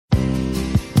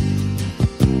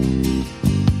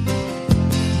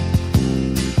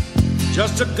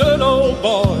just a good old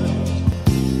boy,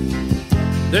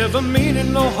 never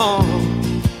meaning no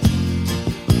harm.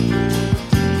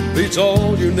 Beats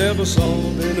all you never saw,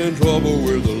 been in trouble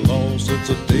with the law since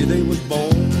the day they was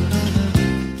born.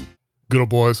 Good old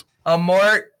boys. I'm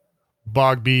Mark.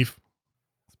 Bog Beef.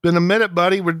 It's been a minute,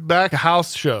 buddy. We're back, a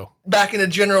house show. Back in the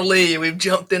General Lee. We've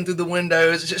jumped in through the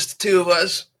windows. It's just the two of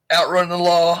us outrunning the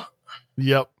law.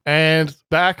 Yep. And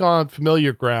back on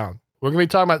familiar ground. We're going to be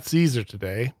talking about Caesar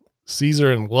today.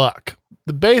 Caesar and luck.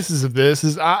 The basis of this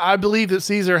is I believe that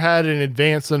Caesar had an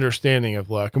advanced understanding of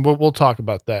luck, and we'll talk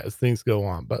about that as things go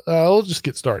on. But we'll just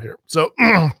get started here. So,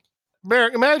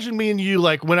 Merrick, imagine me and you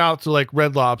like went out to like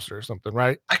Red Lobster or something,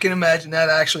 right? I can imagine that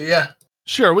actually, yeah.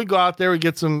 Sure, we go out there, we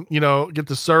get some, get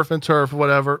the surf and turf,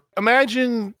 whatever.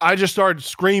 Imagine I just started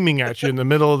screaming at you in the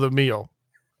middle of the meal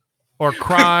or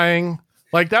crying.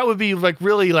 Like that would be like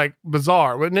really like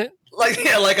bizarre, wouldn't it?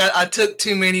 I took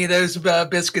too many of those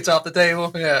biscuits off the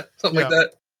table. Yeah, something like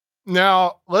that.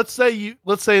 Now, let's say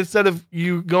instead of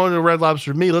you going to Red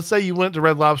Lobster with me, let's say you went to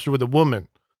Red Lobster with a woman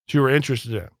that you were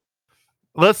interested in.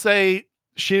 Let's say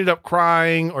she ended up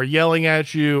crying or yelling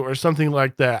at you or something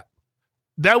like that.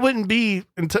 That wouldn't be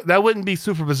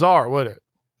super bizarre, would it?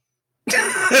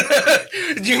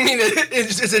 Do you mean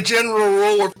it's a general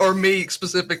rule or me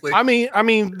specifically? I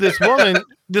mean, this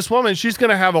woman, she's going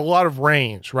to have a lot of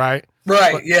range, right?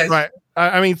 Right. Yes. Right.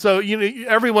 I mean, so,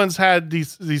 everyone's had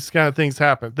these kind of things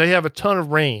happen. They have a ton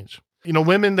of range.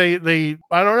 Women, they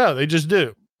I don't know. They just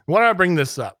do. Why do I bring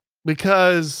this up?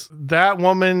 Because that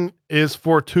woman is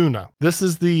Fortuna. This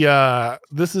is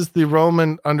the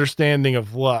Roman understanding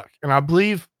of luck. And I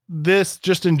believe this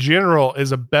just in general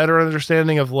is a better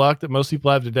understanding of luck that most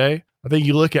people have today. I think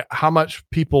you look at how much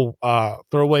people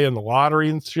throw away in the lottery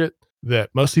and shit,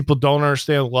 that most people don't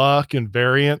understand luck and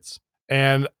variance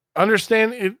and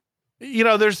understand it.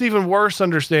 There's even worse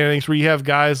understandings where you have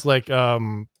guys like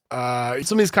some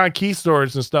of these kind of key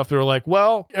stores and stuff. They're like,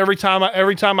 well, every time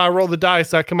I roll the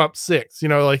dice, I come up 6.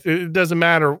 Like it doesn't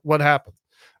matter what happens.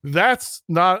 That's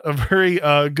not a very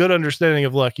good understanding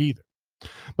of luck either.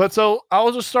 But so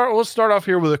we'll start off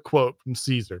here with a quote from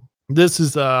Caesar. This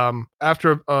is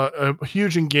after a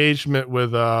huge engagement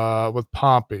with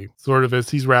Pompey, sort of as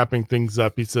he's wrapping things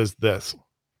up. He says this: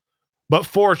 "But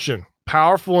fortune,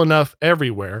 powerful enough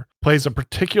everywhere, plays a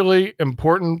particularly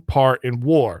important part in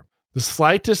war. The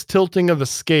slightest tilting of the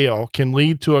scale can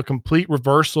lead to a complete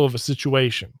reversal of a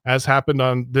situation, as happened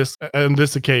on this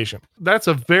occasion." That's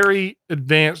a very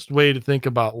advanced way to think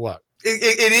about luck.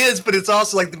 It is, but it's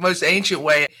also like the most ancient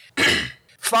way.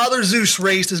 Father Zeus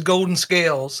raised his golden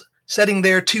scales, setting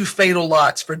there 2 fatal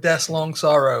lots for death's long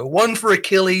sorrow, one for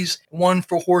Achilles, one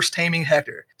for horse-taming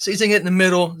Hector. Seizing it in the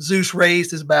middle, Zeus raised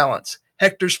his balance.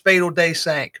 Hector's fatal day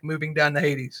sank, moving down to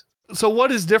Hades. So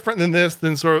what is different than this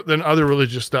than other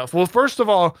religious stuff? Well, first of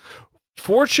all,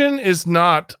 fortune is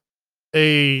not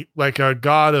a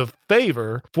god of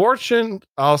favor. Fortune,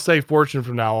 I'll say fortune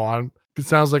from now on. It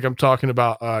sounds like I'm talking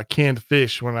about canned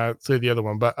fish when I say the other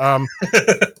one, but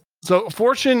so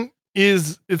fortune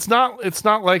is it's not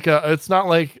like a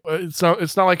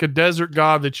desert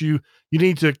god that you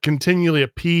need to continually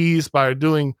appease by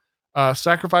doing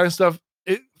sacrifice stuff.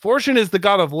 Fortune is the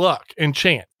god of luck and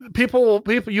chance. People,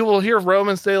 you will hear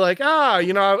Romans say like, I've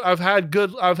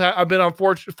been on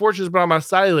fortune's been on my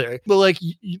side lately. But like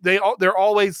they're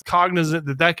always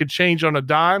cognizant that could change on a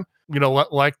dime.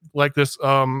 Like this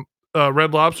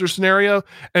Red Lobster scenario,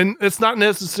 and it's not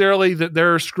necessarily that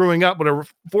they're screwing up, but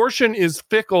fortune is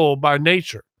fickle by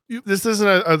nature. This isn't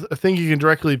a thing you can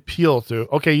directly appeal to.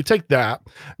 Okay, you take that.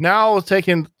 Now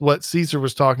taking what Caesar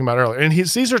was talking about earlier, and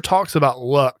Caesar talks about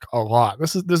luck a lot.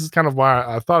 This is kind of why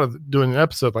I thought of doing an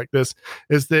episode like this,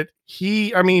 is that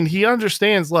he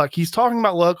understands luck. He's talking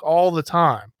about luck all the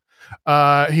time.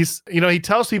 He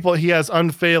tells people he has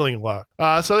unfailing luck.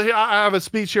 So I have a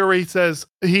speech here where he says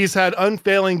he's had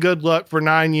unfailing good luck for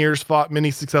 9 years, fought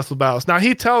many successful battles. Now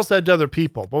he tells that to other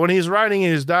people, but when he's writing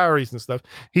in his diaries and stuff,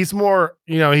 he's more,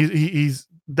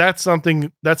 that's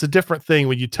a different thing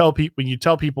when you tell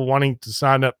people wanting to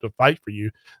sign up to fight for you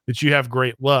that you have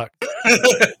great luck.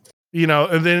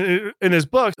 And then in his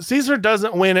book, Caesar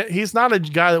doesn't win it. He's not a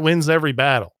guy that wins every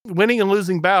battle. Winning and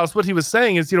losing battles, what he was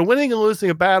saying is, winning and losing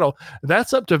a battle,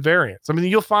 that's up to variance. I mean,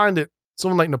 you'll find that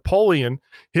someone like Napoleon,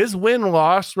 his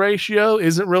win-loss ratio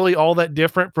isn't really all that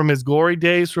different from his glory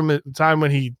days from the time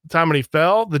when he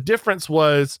fell. The difference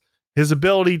was his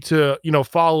ability to,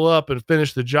 follow up and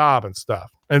finish the job and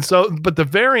stuff. And so, but the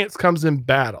variance comes in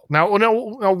battle. Now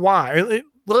why?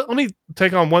 let me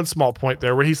take on one small point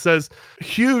there where he says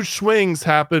huge swings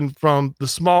happen from the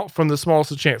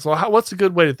smallest of chance. So what's a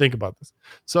good way to think about this?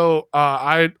 So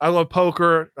I love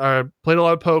poker. I played a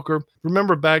lot of poker.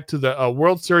 Remember back to the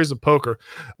World Series of Poker.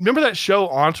 Remember that show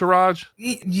Entourage?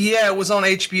 Yeah, it was on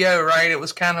HBO, right? It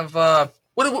was kind of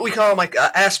what we call them, like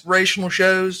aspirational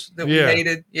shows that we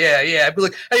hated. Yeah. I'd be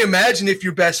like, hey, imagine if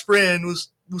your best friend was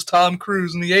Tom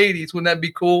Cruise in the 80s. Wouldn't that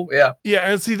be cool? Yeah. Yeah.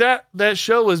 And see that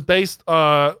show was based,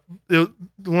 one of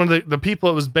the people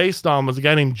it was based on was a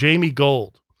guy named Jamie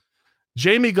Gold.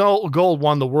 Jamie Gold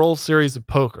won the World Series of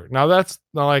Poker. Now that's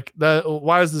not like that.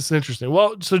 Why is this interesting?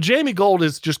 Well, so Jamie Gold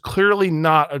is just clearly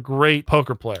not a great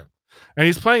poker player, and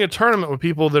he's playing a tournament with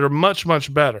people that are much,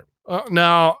 much better.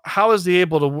 Now, how is he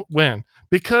able to win?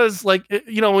 Because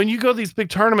when you go to these big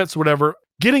tournaments or whatever,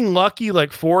 getting lucky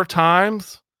like 4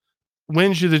 times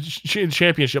wins you the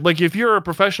championship. Like if you're a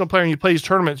professional player and you play these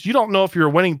tournaments, you don't know if you're a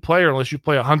winning player unless you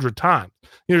play 100 times.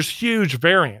 There's huge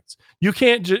variance. You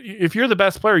can't, if you're the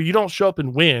best player, you don't show up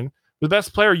and win. The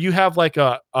best player, you have like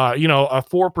a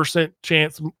 4%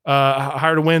 chance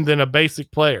higher to win than a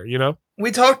basic player,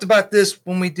 We talked about this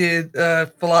when we did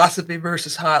philosophy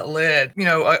versus hot lead.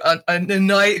 A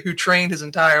knight who trained his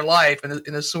entire life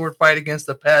in a sword fight against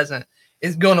a peasant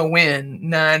is going to win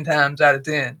 9 times out of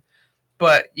 10.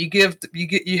 But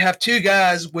you have 2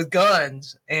 guys with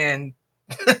guns, and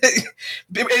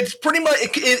it's pretty much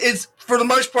it's for the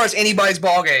most part it's anybody's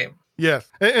ball game. Yes.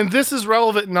 And this is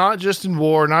relevant not just in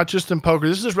war, not just in poker.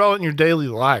 This is relevant in your daily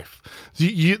life.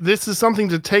 This is something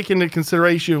to take into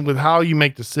consideration with how you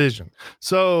make decisions.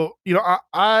 So,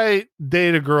 I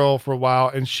dated a girl for a while,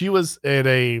 and she was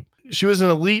an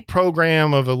elite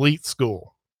program of elite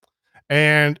school.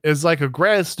 And as like a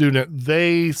grad student,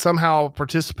 they somehow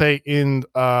participate in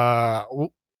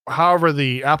however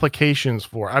the applications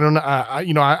for. I don't know. I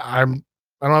don't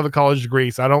have a college degree,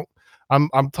 so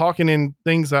I'm talking in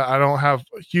things that I don't have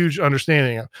a huge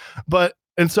understanding of,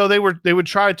 and so they would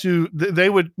try to,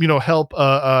 help,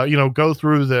 go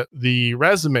through the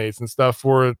resumes and stuff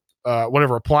for,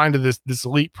 whatever, applying to this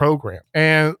elite program.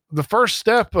 And the first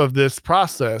step of this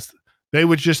process, they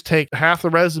would just take half the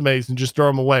resumes and just throw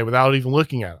them away without even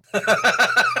looking at them.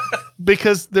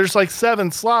 Because there's like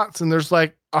 7 slots and there's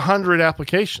like 100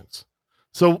 applications.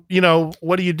 So,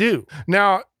 what do you do?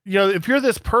 Now, if you're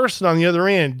this person on the other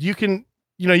end, you can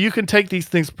take these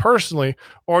things personally,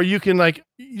 or you can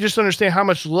you just understand how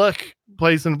much luck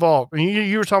plays involved. And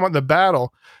you were talking about the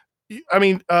battle. I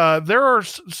mean, there are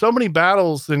so many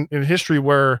battles in history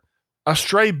where a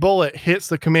stray bullet hits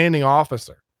the commanding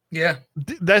officer. Yeah.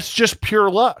 That's just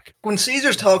pure luck. When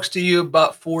Caesar talks to you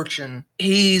about fortune,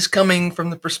 he's coming from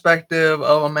the perspective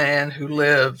of a man who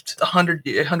lived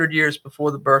 100 years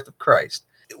before the birth of Christ.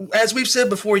 As we've said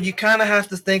before, you kind of have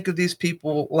to think of these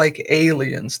people like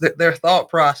aliens. Their thought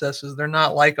processes, they're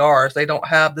not like ours. They don't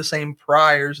have the same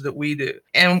priors that we do.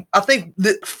 And I think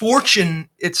that fortune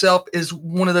itself is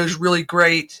one of those really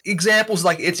great examples.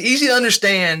 Like, it's easy to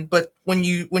understand, but when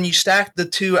you stack the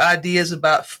 2 ideas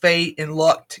about fate and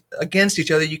luck against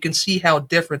each other, you can see how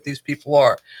different these people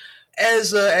are.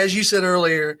 As you said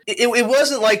earlier, it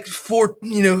wasn't like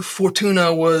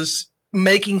Fortuna was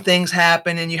making things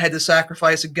happen and you had to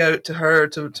sacrifice a goat to her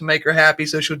to make her happy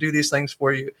so she'll do these things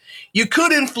for you. You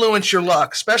could influence your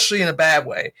luck, especially in a bad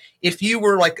way. If you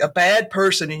were like a bad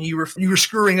person and you were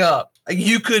screwing up,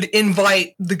 you could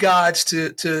invite the gods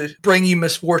to bring you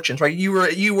misfortunes, right? You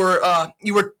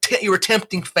were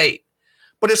tempting fate.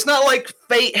 But it's not like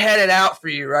fate had it out for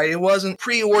you, right? It wasn't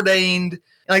preordained.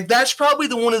 Like, that's probably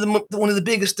one of the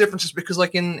biggest differences, because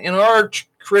like in our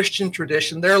Christian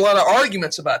tradition, there are a lot of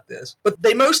arguments about this, but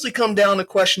they mostly come down to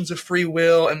questions of free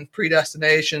will and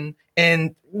predestination.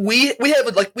 And we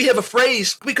have a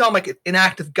phrase we call like an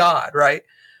act of God, right?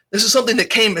 This is something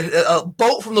that came a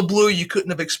bolt from the blue you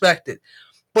couldn't have expected.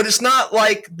 But it's not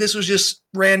like this was just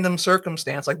random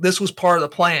circumstance. Like, this was part of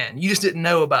the plan. You just didn't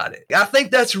know about it. I think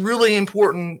that's really an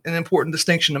important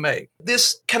distinction to make.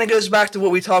 This kind of goes back to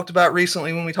what we talked about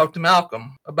recently when we talked to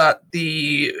Malcolm about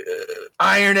the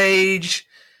Iron Age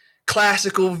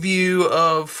classical view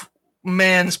of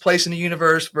man's place in the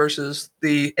universe versus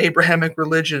the Abrahamic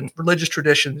religious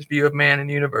tradition's view of man in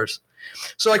the universe.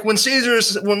 So like when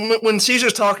Caesar's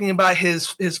talking about his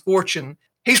fortune,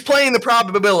 he's playing the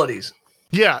probabilities.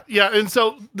 Yeah, and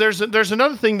so there's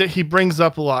another thing that he brings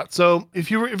up a lot. So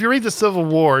if you read the Civil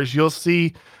Wars, you'll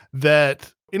see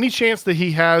that any chance that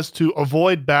he has to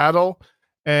avoid battle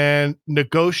and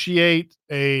negotiate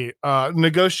either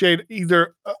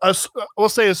we'll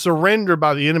say a surrender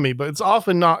by the enemy, but it's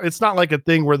not like a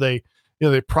thing where they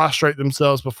they prostrate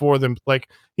themselves before them. Like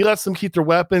he lets them keep their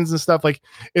weapons and stuff. Like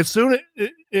as soon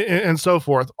and so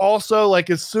forth. Also, like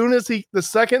as soon as the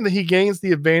second that he gains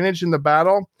the advantage in the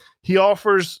battle, he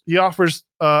offers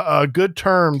good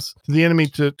terms to the enemy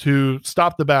to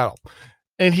stop the battle.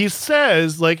 And he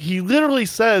says, like, he literally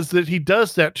says that he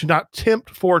does that to not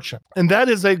tempt fortune. And that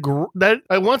is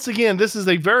once again, this is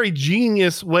a very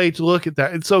genius way to look at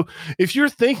that. And so if you're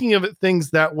thinking of things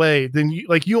that way, then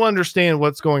you understand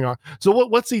what's going on. So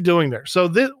what's he doing there? So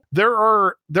there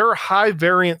are high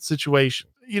variance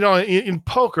situations, in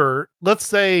poker, let's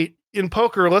say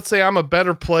I'm a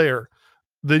better player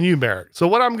than you, Merrick. So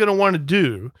what I'm going to want to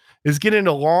do is get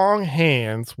into long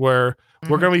hands where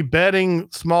we're going to be betting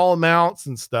small amounts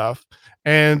and stuff,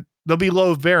 and there'll be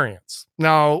low variance.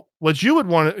 Now, what you would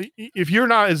want, if you're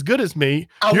not as good as me,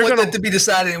 I want it to be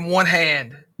decided in one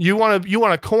hand. You want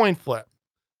a coin flip.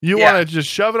 You want to just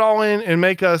shove it all in and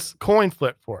make us coin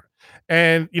flip for it.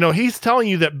 And, he's telling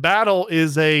you that battle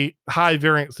is a high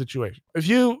variance situation. If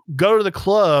you go to the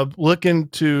club looking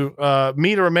to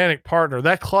meet a romantic partner,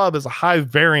 that club is a high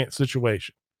variance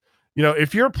situation.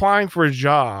 If you're applying for a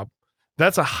job,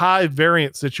 that's a high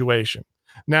variance situation.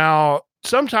 Now,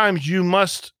 sometimes you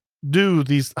must do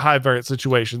these high variance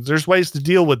situations. There's ways to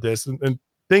deal with this and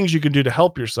things you can do to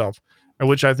help yourself, and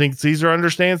which I think Caesar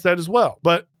understands that as well.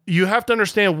 But you have to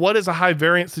understand what is a high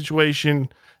variance situation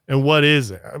and what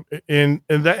isn't. And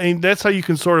that's how you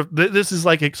can sort of, this is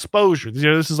like exposure.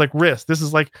 This is like risk. This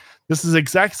is the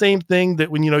exact same thing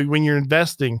that when you're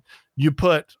investing, you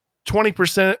put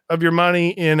 20% of your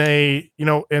money in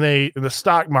the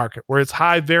stock market where it's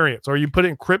high variance, or you put it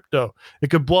in crypto, it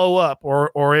could blow up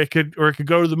or it could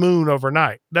go to the moon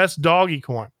overnight. That's doggy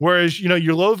coin. Whereas,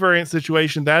 your low variance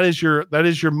situation, that is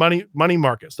your money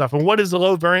market stuff. And what is the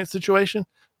low variance situation?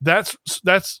 That's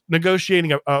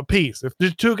negotiating a peace. If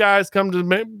the two guys come to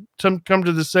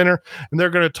the center and they're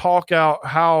going to talk out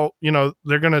how,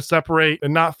 they're going to separate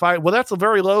and not fight. Well, that's a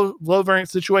very low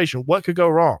variance situation. What could go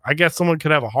wrong? I guess someone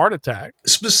could have a heart attack.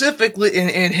 Specifically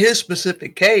in his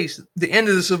specific case, the end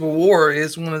of the Civil War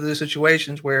is one of those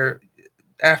situations where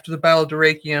after the Battle of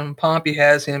Dyrrhachium, Pompey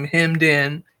has him hemmed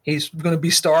in. He's going to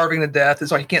be starving to death.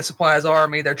 It's like he can't supply his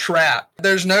army. They're trapped.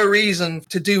 There's no reason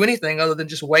to do anything other than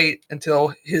just wait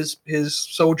until his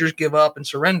soldiers give up and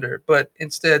surrender. But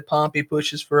instead, Pompey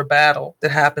pushes for a battle that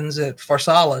happens at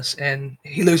Pharsalus, and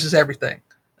he loses everything.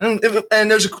 And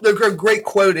there's a great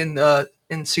quote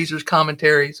in Caesar's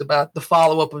commentaries about the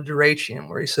follow-up of Dyrrhachium,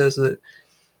 where he says that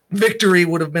victory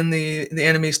would have been the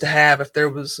enemy's to have if there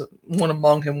was one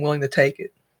among him willing to take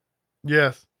it.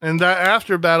 Yes. And that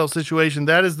after battle situation,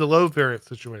 that is the low variance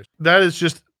situation. That is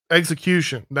just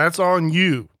execution. That's on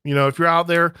you. If you're out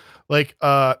there, like,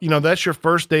 that's your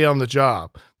first day on the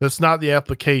job. That's not the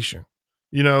application.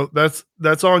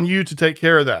 That's on you to take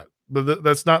care of that. But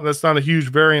that's not a huge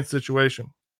variance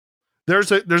situation.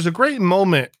 There's a great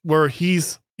moment where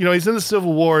he's in the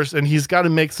Civil Wars and he's got to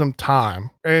make some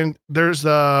time. And there's,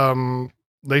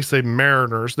 they say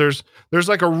mariners. There's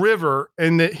like a river,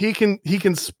 and that he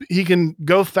can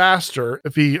go faster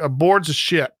if he boards a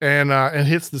ship and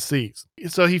hits the seas.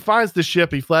 So he finds the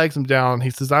ship, he flags him down. He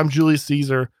says, "I'm Julius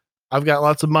Caesar. I've got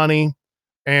lots of money,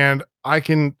 and I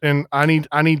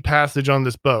need passage on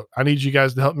this boat. I need you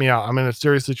guys to help me out. I'm in a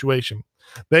serious situation."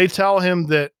 They tell him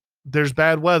that there's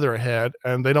bad weather ahead,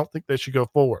 and they don't think they should go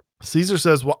forward. Caesar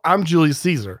says, "Well, I'm Julius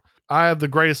Caesar. I have the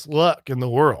greatest luck in the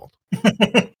world."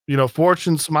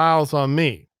 Fortune smiles on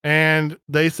me. And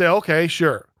they say, "Okay,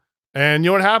 sure." And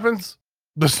what happens?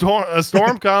 A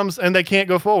storm comes and they can't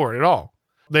go forward at all.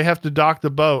 They have to dock the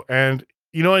boat. And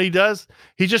you know what he does?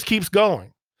 He just keeps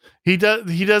going. He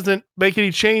doesn't make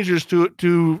any changes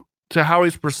to how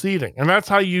he's proceeding. And that's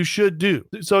how you should do.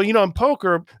 So, in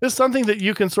poker, there's something that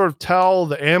you can sort of tell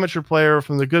the amateur player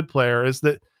from the good player is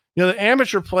that, the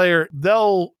amateur player,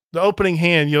 the opening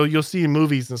hand, you'll see in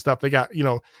movies and stuff, they got,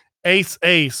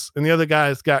 ace, and the other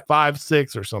guy's got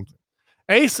 5-6 or something.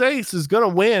 Ace is going to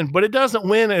win, but it doesn't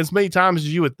win as many times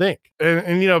as you would think.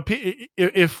 And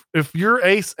if your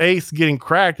ace getting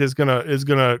cracked is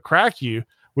gonna crack you,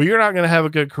 well, you're not going to have a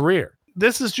good career.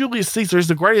 This is Julius Caesar. He's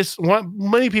the greatest.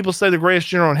 Many people say the greatest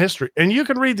general in history. And you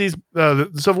can read these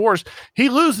the Civil Wars. He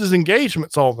loses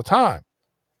engagements all the time.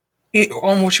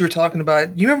 On what you were talking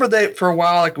about, you remember that for a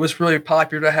while, like it was really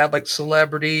popular to have like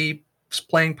celebrity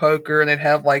playing poker, and they'd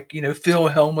have like Phil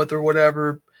Hellmuth or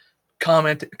whatever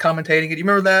commentating it. You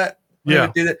remember that? Yeah.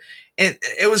 Do that. And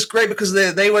it was great because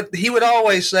he would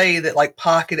always say that like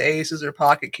pocket aces or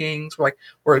pocket kings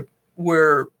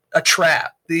were a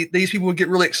trap. These people would get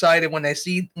really excited when they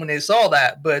saw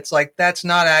that, but it's like that's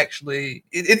not actually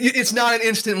it's not an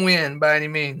instant win by any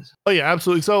means. Oh yeah,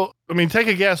 absolutely. So I mean, take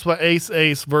a guess what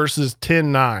ace versus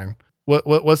 10-9.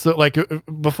 What's the like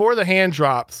before the hand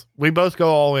drops? We both go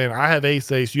all in. I have ace,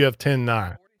 you have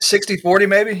 10-9. 60-40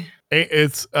 maybe.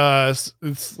 It's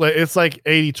like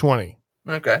 80-20.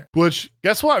 Okay. Which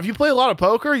guess what? If you play a lot of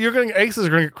poker, aces are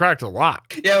gonna get cracked a lot.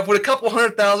 Yeah, with a couple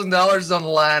 $100,000 on the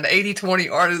line,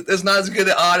 80-20 is not as good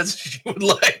an odds as you would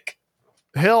like.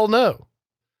 Hell no.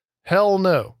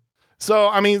 So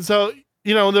I mean,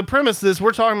 the premise is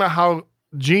we're talking about how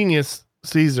genius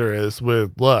Caesar is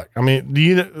with luck. I mean,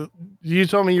 you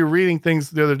told me you're reading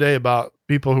things the other day about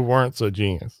people who weren't so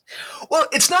genius. Well,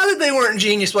 it's not that they weren't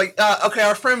genius. Like, okay,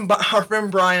 our friend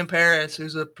Brian Paris,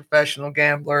 who's a professional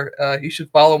gambler, you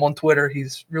should follow him on Twitter.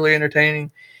 He's really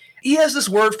entertaining. He has this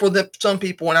word for some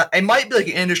people, and it might be like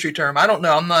an industry term. I don't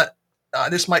know. I'm not.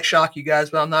 This might shock you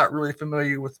guys, but I'm not really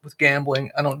familiar with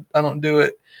gambling. I don't do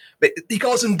it. But he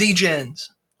calls them degens,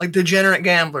 like degenerate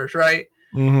gamblers, right?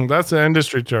 Mm-hmm. That's an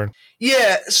industry term.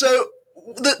 Yeah. So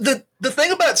the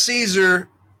thing about Caesar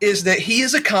is that he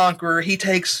is a conqueror. He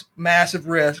takes massive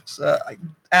risks.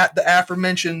 At the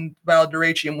aforementioned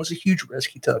Valderacium was a huge risk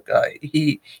he took.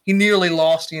 He nearly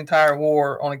lost the entire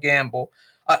war on a gamble.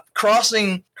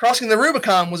 Crossing the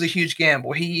Rubicon was a huge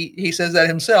gamble. He says that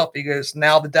himself. He goes,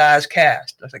 now the die is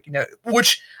cast. I was like,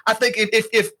 which I think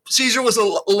if Caesar was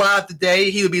alive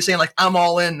today, he would be saying like, I'm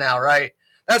all in now, right?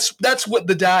 That's what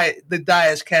the die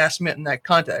is cast meant in that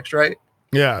context, right?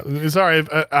 Yeah, sorry,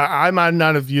 I might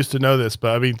not have used to know this,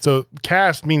 but I mean, so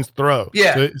cast means throw.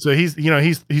 Yeah. So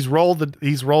he's rolled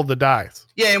the dice.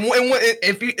 Yeah, and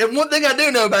one thing I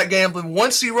do know about gambling,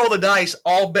 once you roll the dice,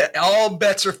 all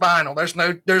bets are final. There's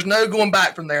no going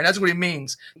back from there, and that's what he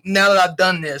means. Now that I've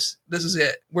done this is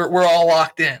it. We're all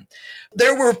locked in.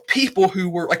 There were people who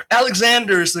were like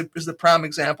Alexander is the prime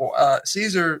example.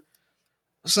 Caesar.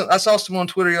 So I saw someone on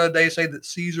Twitter the other day say that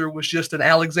Caesar was just an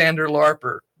Alexander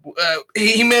LARPer.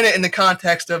 He meant it in the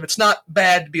context of it's not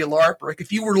bad to be a LARPer. Like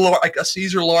if you were like a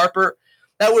Caesar LARPer,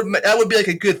 that would be like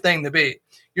a good thing to be.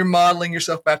 You're modeling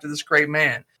yourself after this great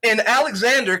man. And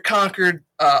Alexander conquered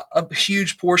a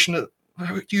huge portion of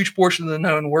the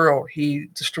known world. He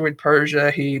destroyed Persia.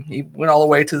 He went all the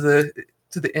way to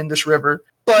the Indus River,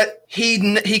 but he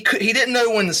didn't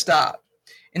know when to stop.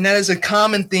 And that is a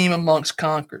common theme amongst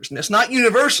conquerors. And it's not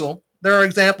universal. There are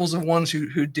examples of ones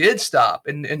who did stop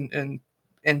and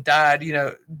died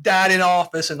in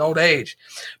office in old age.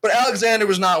 But Alexander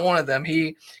was not one of them.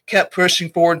 He kept pushing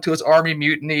forward until his army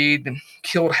mutinied and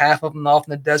killed half of them off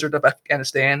in the desert of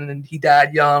Afghanistan. And then he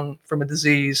died young from a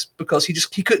disease because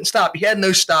he couldn't stop. He had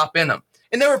no stop in him.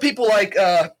 And there were people like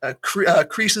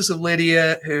Croesus of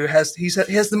Lydia, who has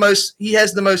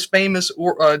the most famous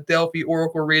Delphi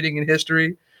oracle reading in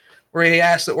history, where he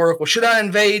asked the oracle, "Should I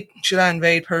invade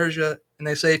Persia?" And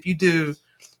they say, "If you do,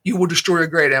 you will destroy a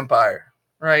great empire."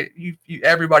 Right?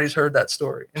 Everybody's heard that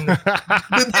story. And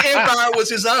the empire was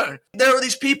his own. There were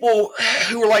these people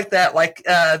who were like that, like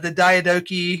the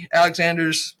Diadochi,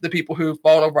 the people who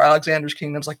fought over Alexander's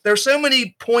kingdoms. Like there's so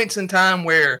many points in time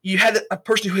where you had a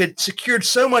person who had secured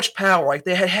so much power, like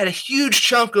they had a huge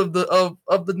chunk of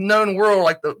the known world,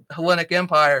 like the Hellenic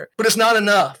Empire, but it's not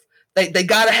enough. They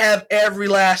got to have every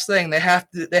last thing. They have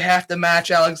to match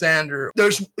Alexander.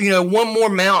 There's one more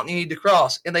mountain you need to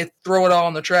cross, and they throw it all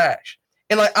in the trash.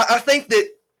 And like I think that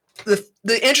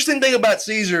the interesting thing about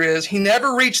Caesar is he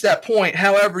never reached that point.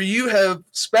 However, you have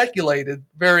speculated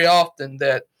very often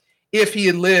that if he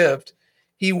had lived,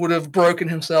 he would have broken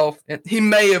himself, and he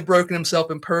may have broken himself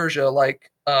in Persia,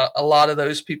 like a lot of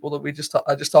those people that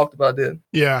I just talked about did.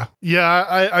 Yeah,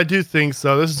 I do think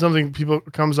so. This is something people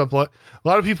comes up a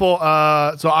lot of people.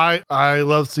 So I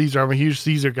love Caesar. I'm a huge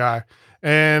Caesar guy,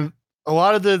 and a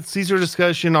lot of the Caesar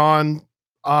discussion on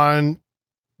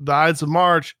the Ides of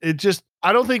March,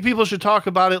 I don't think people should talk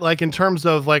about it like in terms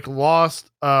of like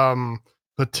lost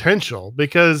potential,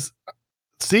 because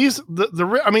Caesar,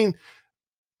 I mean,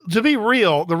 to be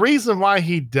real, the reason why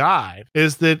he died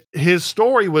is that his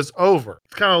story was over.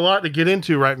 It's kind of a lot to get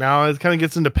into right now. It kind of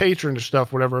gets into patronage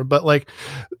stuff, whatever. But like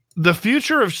the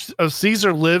future of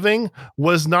Caesar living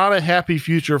was not a happy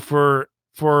future for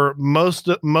most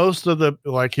of the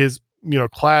like his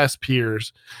class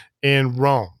peers in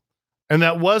Rome. And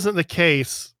that wasn't the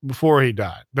case before he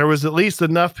died. There was at least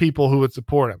enough people who would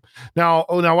support him. Now,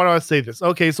 why do I say this?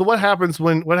 Okay, so what happens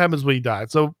when he died?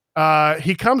 So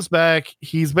he comes back.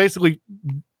 He's basically,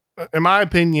 in my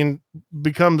opinion,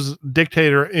 becomes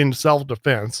dictator in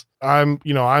self-defense. I'm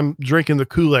drinking the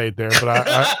Kool-Aid there,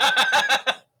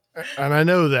 but And I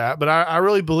know that, but I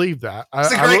really believe that.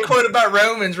 It's a great quote about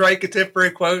Romans, right?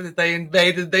 Contemporary quote that they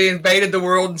invaded the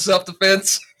world in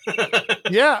self-defense.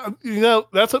 Yeah,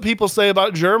 that's what people say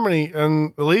about Germany,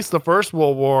 and at least the First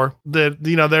World War, that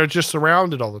they're just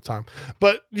surrounded all the time.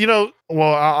 But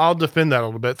well, I'll defend that a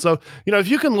little bit. So if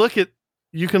you can look at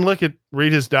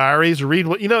read his diaries, or read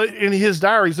what in his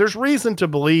diaries, there's reason to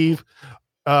believe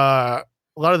a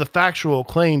lot of the factual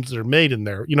claims that are made in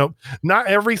there. Not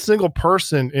every single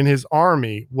person in his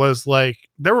army was like,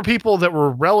 there were people that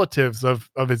were relatives of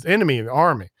his enemy in the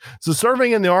army. So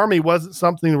serving in the army wasn't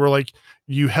something where like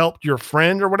you helped your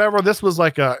friend or whatever. This is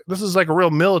like a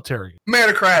real military.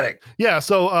 Meritocratic. Yeah.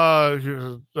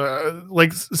 So,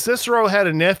 like Cicero had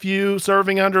a nephew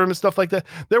serving under him and stuff like that.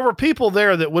 There were people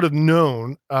there that would have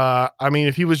known,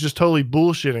 if he was just totally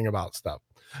bullshitting about stuff.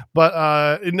 But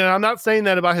I'm not saying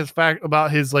that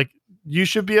about his like, you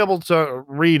should be able to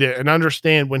read it and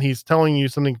understand when he's telling you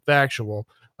something factual.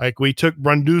 Like we took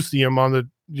Brundusium on the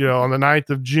 9th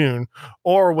of June,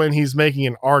 or when he's making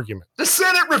an argument. The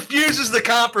Senate refuses the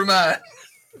compromise.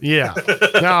 Yeah.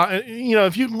 Now,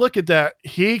 if you look at that,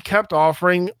 he kept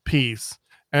offering peace,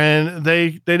 and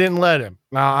they didn't let him.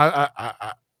 Now,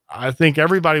 I think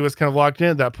everybody was kind of locked in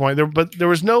at that point. But there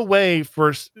was no way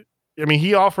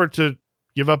he offered to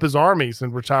give up his armies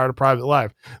and retire to private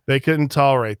life. They couldn't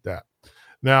tolerate that.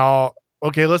 Now,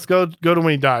 okay, let's go to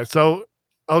when he died. So,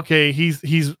 okay,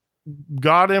 he's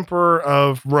God Emperor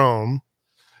of Rome.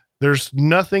 There's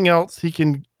nothing else he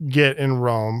can get in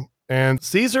Rome. And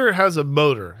Caesar has a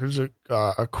motor. Here's a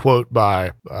quote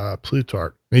by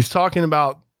Plutarch. He's talking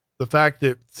about the fact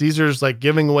that Caesar's like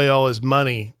giving away all his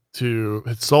money to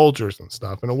his soldiers and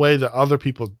stuff in a way that other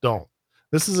people don't.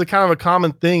 This is a kind of a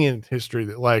common thing in history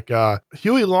that like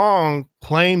Huey Long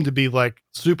claimed to be like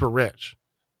super rich.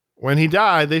 When he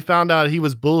died, they found out he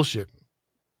was bullshitting.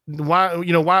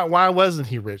 Why wasn't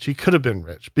he rich? He could have been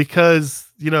rich because,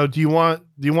 do you want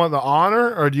the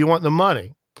honor or do you want the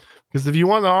money? Because if you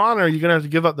want the honor, you're going to have to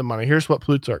give up the money. Here's what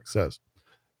Plutarch says.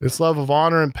 This love of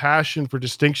honor and passion for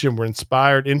distinction were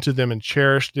inspired into them and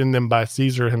cherished in them by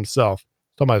Caesar himself.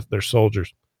 Talking about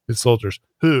his soldiers,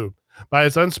 who, by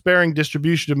his unsparing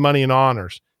distribution of money and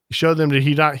honors, he showed them that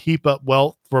he not heap up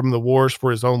wealth from the wars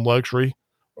for his own luxury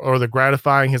or the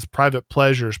gratifying his private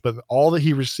pleasures, but all that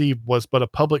he received was but a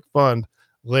public fund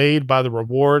laid by the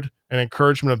reward and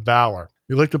encouragement of valor.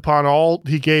 He looked upon all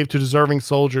he gave to deserving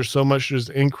soldiers so much as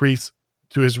increase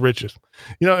to his riches.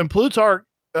 And Plutarch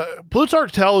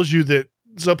tells you that.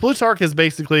 So Plutarch is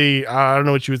basically, I don't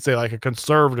know what you would say, like a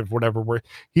conservative, whatever, where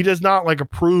he does not like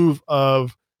approve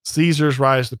of Caesar's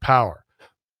rise to power.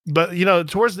 But,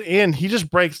 towards the end, he just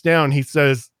breaks down. He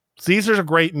says, Caesar's a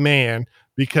great man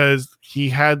because he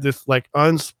had this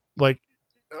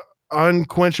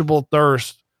unquenchable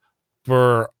thirst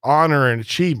for honor and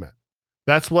achievement.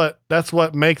 That's what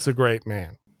makes a great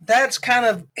man. That's kind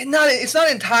of it's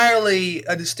not entirely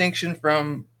a distinction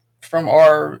from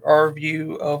our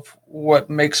view of what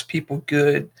makes people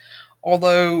good.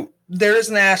 Although there is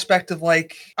an aspect of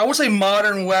like, I would say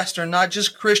modern Western, not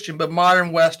just Christian, but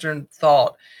modern Western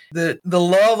thought that the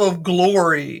love of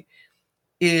glory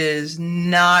is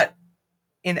not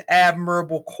an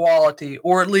admirable quality,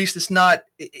 or at least it's not,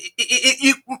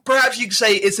 perhaps you could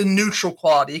say it's a neutral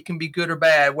quality. It can be good or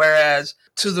bad. Whereas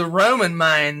to the Roman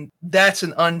mind, that's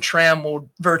an untrammeled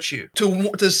virtue.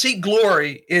 To seek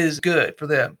glory is good for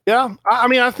them. Yeah.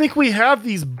 I think we have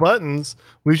these buttons.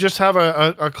 We just have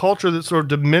a culture that sort of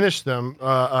diminished them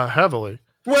heavily.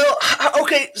 Well,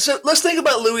 okay, so let's think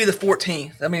about Louis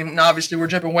XIV. Obviously we're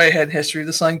jumping way ahead in history.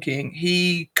 The Sun King.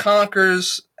 He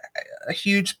conquers a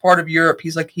huge part of Europe. He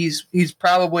is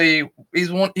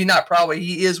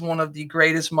one of the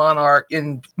greatest monarch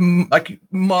in like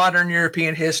modern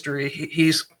European history.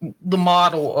 He's the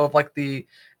model of like the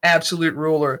absolute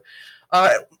ruler.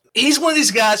 He's one of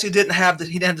these guys who he didn't have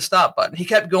the stop button. He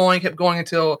kept going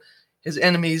until his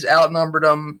enemies outnumbered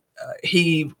him.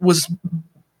 He was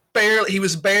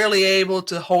barely able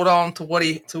to hold on to what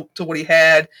he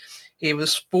had. He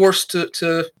was forced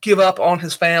to give up on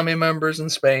his family members in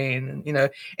Spain,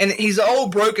 and he's an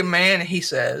old broken man. And he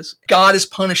says, "God is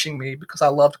punishing me because I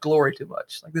loved glory too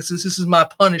much. Like this is my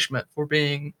punishment for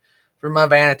my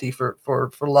vanity, for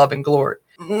loving glory."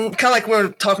 Kind of like we were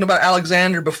talking about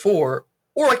Alexander before,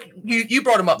 or like you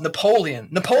brought him up, Napoleon.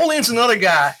 Napoleon's another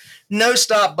guy. No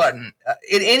stop button. At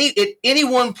any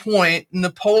one point,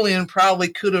 Napoleon probably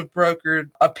could have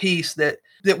brokered a peace that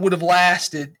would have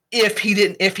lasted if he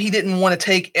didn't want to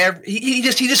take he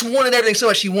just wanted everything so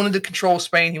much. He wanted to control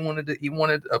Spain. He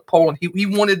wanted Poland. He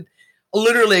wanted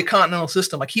literally a continental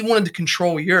system. Like he wanted to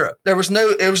control Europe. There was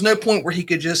no point where he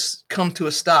could just come to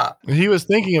a stop. He was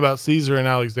thinking about Caesar and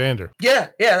Alexander. Yeah,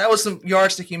 that was the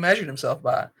yardstick he measured himself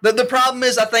by. The problem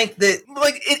is, I think that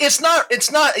like it's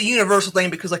not a universal thing,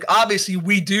 because like obviously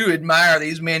we do admire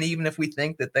these men even if we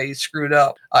think that they screwed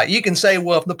up. You can say,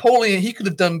 well, if Napoleon, he could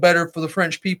have done better for the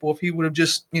French people if he would have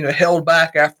just held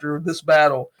back after this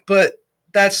battle, but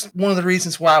that's one of the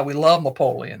reasons why we love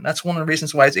Napoleon. That's one of the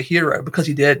reasons why he's a hero, because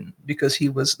he didn't, because he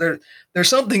was there. There's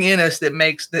something in us that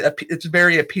makes that it's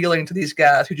very appealing to these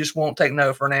guys who just won't take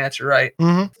no for an answer, right?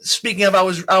 Mm-hmm. Speaking of, I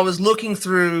was looking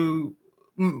through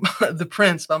The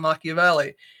Prince by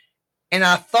Machiavelli, and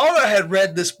I thought I had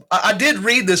read this. I did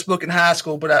read this book in high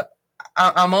school, but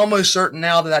I'm almost certain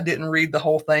now that I didn't read the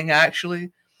whole thing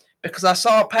actually, because I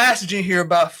saw a passage in here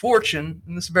about fortune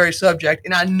in this very subject,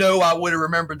 and I know I would have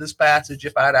remembered this passage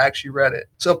if I had actually read it.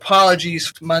 So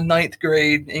apologies to my 9th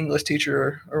grade English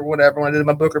teacher or whatever when I did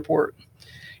my book report.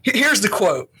 Here's the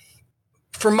quote.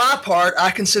 For my part, I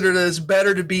consider it as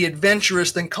better to be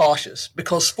adventurous than cautious,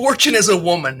 because fortune is a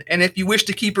woman, and if you wish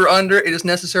to keep her under, it is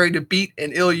necessary to beat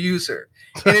and ill use her.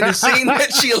 And it is seen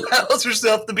that she allows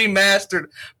herself to be mastered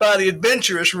by the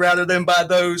adventurous rather than by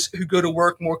those who go to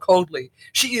work more coldly.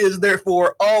 She is,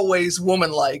 therefore, always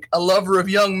womanlike, a lover of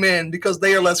young men because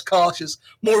they are less cautious,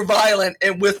 more violent,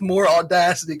 and with more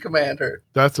audacity command her.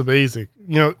 That's amazing.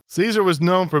 Caesar was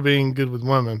known for being good with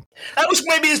women. That was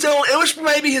maybe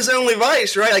his only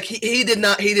vice, right? Like he didn't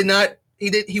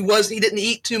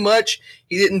eat too much.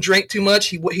 He didn't drink too much.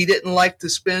 He didn't like to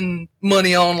spend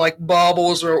money on like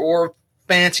baubles or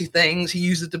fancy things. He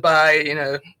used it to buy,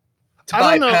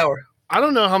 buy power. I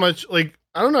don't know how much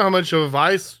of a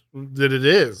vice that it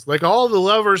is. Like all the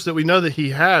lovers that we know that he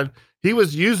had, he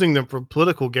was using them for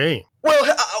political gain.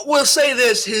 Well, we'll say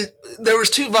this: there was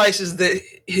 2 vices that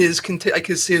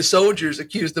his soldiers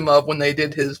accused him of when they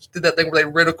did that thing where they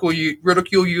ridicule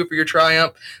you for your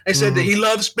triumph. They said that he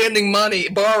loved spending money,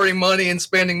 borrowing money, and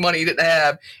spending money he didn't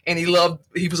have, and he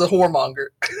was a whoremonger.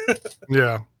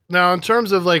 Yeah. Now, in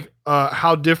terms of like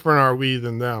how different are we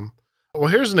than them? Well,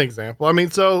 here's an example. I mean,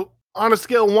 so on a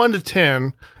scale of 1 to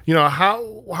 10,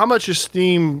 how much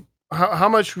esteem, how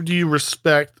much do you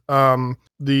respect the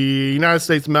United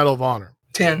States Medal of Honor?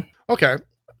 10. Okay.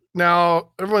 Now,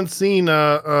 everyone's seen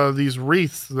these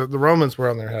wreaths that the Romans wear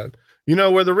on their head. You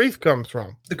know where the wreath comes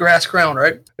from? The grass crown,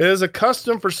 right? It is a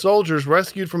custom for soldiers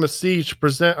rescued from a siege to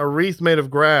present a wreath made of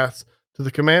grass to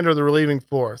the commander of the relieving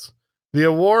force. The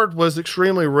award was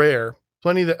extremely rare.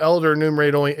 Pliny the Elder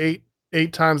enumerated only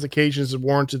eight times occasions that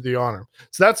warranted the honor.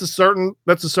 So that's a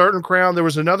certain crown. There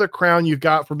was another crown you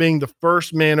got for being the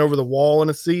first man over the wall in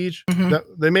a siege.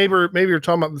 Mm-hmm. They maybe you're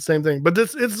talking about the same thing, but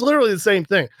it's literally the same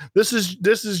thing.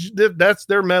 That's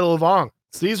their Medal of Honor.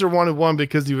 Caesar wanted one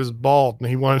because he was bald and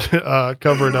he wanted to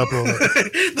cover it up a little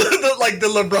bit. Like the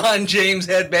LeBron James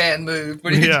headband move.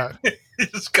 Yeah.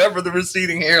 Just cover the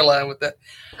receding hairline with that.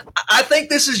 I think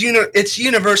this is it's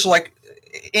universal. Like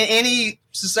in any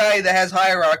society that has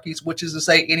hierarchies, which is to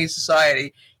say any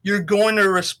society, you're going to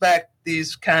respect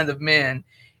these kind of men.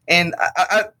 And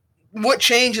what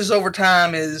changes over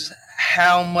time is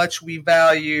how much we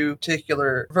value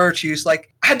particular virtues.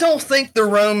 Like I don't think the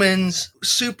Romans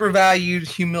super valued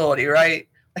humility, right?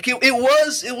 Like it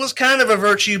was kind of a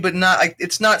virtue, but not like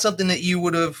it's not something that you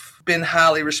would have been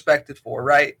highly respected for,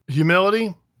 right?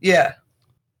 Humility? Yeah.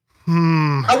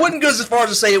 I wouldn't go as far as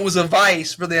to say it was a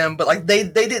vice for them, but like they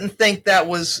didn't think that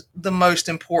was the most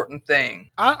important thing.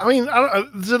 I mean,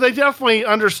 so they definitely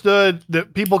understood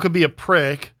that people could be a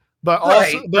prick, but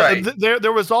also,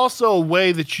 there was also a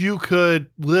way that you could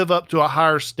live up to a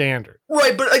higher standard.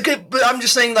 Right, but I'm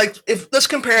just saying, like, let's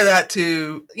compare that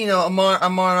to a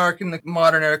monarch in the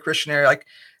modern era, Christian era, like.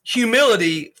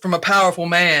 Humility from a powerful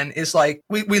man is like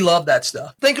we love that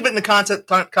stuff. Think of it in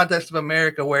the context of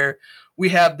America, where we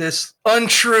have this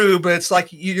untrue, but it's like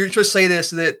you're supposed to say this,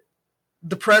 that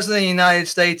the president of the United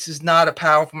States is not a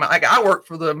powerful man. Like I work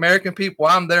for the American people.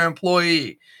 I'm their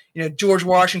employee. George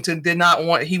Washington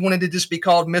he wanted to just be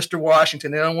called Mr.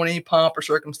 Washington. They don't want any pomp or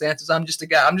circumstances. I'm just a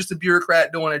guy. I'm just a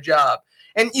bureaucrat doing a job.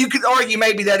 And you could argue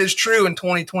maybe that is true in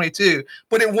 2022,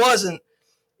 but it wasn't.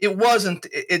 It wasn't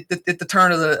at the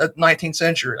turn of the 19th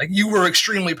century. Like you were an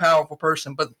extremely powerful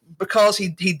person, but because he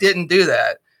didn't do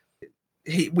that,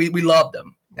 we loved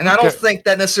him. And I don't think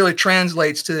that necessarily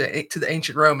translates to the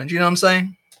ancient Romans. You know what I'm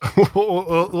saying?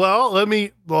 Well, let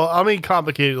me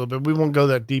complicate it a little bit. We won't go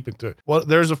that deep into it. Well,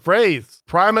 there's a phrase,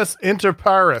 primus inter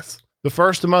pares, the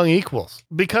first among equals,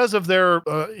 because of their,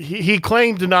 he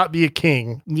claimed to not be a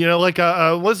king.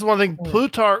 What's one thing?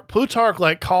 Plutarch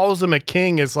like calls him a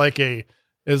king as like a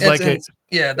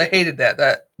Yeah, they hated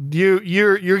that.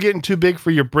 You're getting too big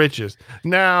for your britches.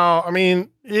 Now, I mean,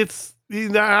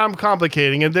 I'm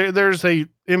complicating, and there's a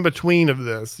in between of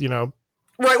this,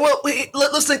 Right. Well,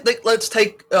 let's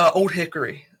take Old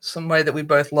Hickory, somebody that we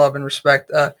both love and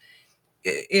respect. I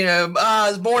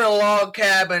was born in a log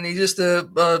cabin. He's just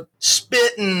a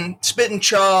spitting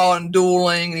chaw and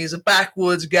dueling, and he's a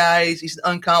backwoods guy. He's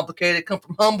uncomplicated, come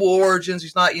from humble origins.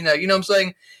 He's not, you know what I'm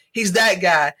saying? He's that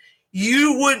guy.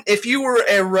 You wouldn't, if you were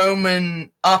a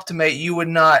Roman optimate, you would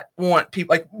not want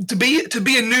people like to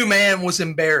be a new man was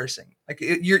embarrassing. Like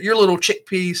your little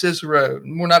chickpea Cicero.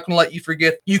 We're not going to let you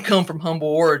forget you come from humble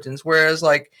origins. Whereas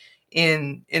like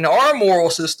in our moral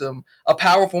system, a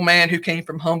powerful man who came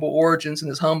from humble origins and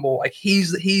is humble, like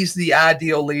he's the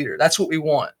ideal leader. That's what we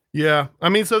want. Yeah. I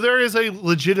mean, so there is a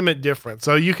legitimate difference.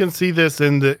 So you can see this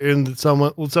in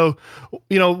someone. So,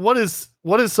 what is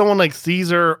someone like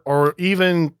Caesar or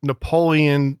even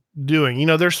Napoleon doing?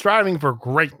 They're striving for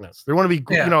greatness. They want to be,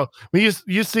 when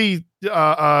you see,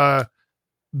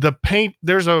 the paint,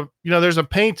 there's a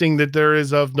painting that there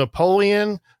is of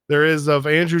Napoleon, there is of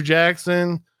Andrew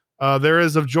Jackson, there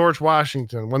is of George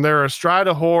Washington. When they're astride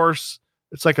a horse,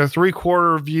 it's like a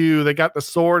 3/4 view. They got the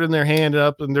sword in their hand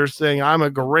up and they're saying, I'm a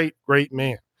great, great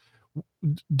man.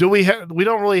 We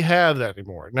don't really have that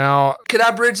anymore. Now, could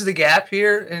I bridge the gap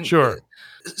here? And sure.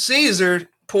 Caesar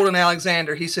pulled an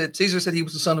Alexander. Caesar said he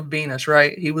was the son of Venus,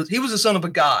 right? He was the son of a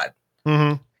god.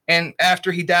 Mm-hmm. And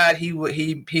after he died,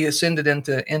 he ascended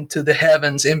into the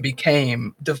heavens and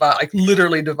became divine, like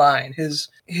literally divine.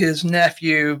 His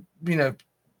nephew,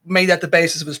 made that the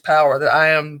basis of his power, that I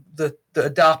am the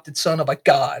adopted son of a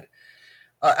god.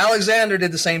 Alexander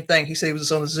did the same thing. He said he was the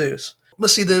son of Zeus.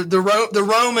 Let's see, the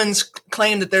Romans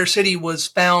claimed that their city was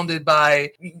founded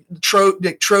by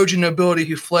Trojan nobility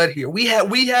who fled here. We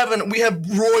have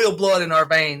royal blood in our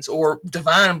veins, or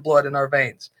divine blood in our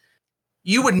veins.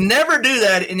 You would never do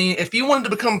that if you wanted to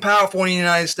become powerful in the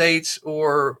United States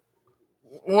or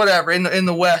whatever in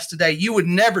the West today. You would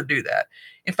never do that.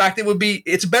 In fact,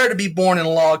 it's better to be born in a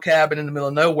log cabin in the middle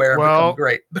of nowhere and become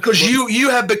great, because you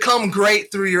have become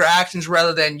great through your actions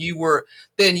rather than you are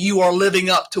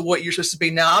living up to what you're supposed to be.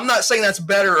 Now, I'm not saying that's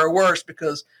better or worse,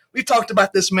 because we've talked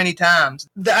about this many times.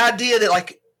 The idea that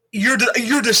like you're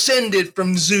descended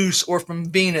from Zeus or from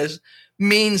Venus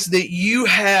means that you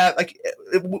have like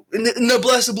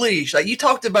noblesse oblige. Like you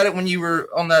talked about it when you were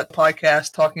on that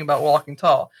podcast talking about Walking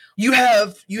Tall. You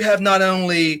have not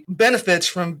only benefits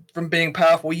from being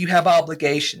powerful, you have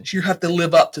obligations. You have to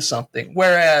live up to something.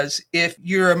 Whereas if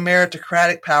you're a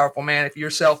meritocratic powerful man, if you're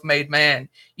a self-made man,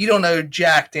 you don't owe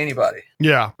jack to anybody.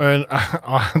 Yeah, and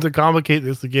to complicate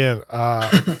this again,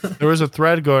 there was a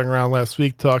thread going around last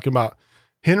week talking about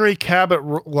Henry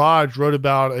Cabot Lodge wrote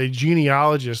about a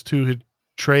genealogist who had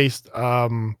traced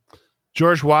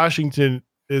George Washington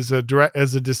as a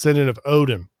descendant of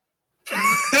Odin.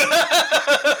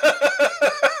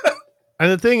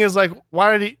 And the thing is, like,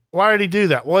 why did he do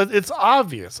that? Well, it's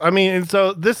obvious. I mean, and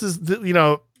so this is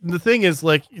the thing is,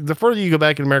 like, the further you go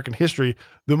back in American history,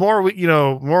 the more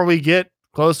we get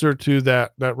closer to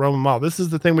that Roman model. This is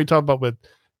the thing we talk about with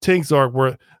Tingsarg,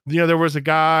 where there was a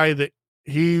guy that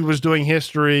he was doing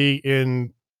history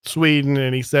in Sweden,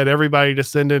 and he said everybody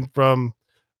descended from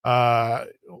the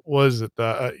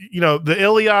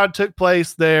Iliad took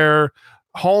place there.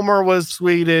 Homer was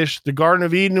Swedish. The Garden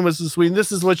of Eden was in Sweden.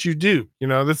 This is what you do.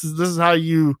 This is how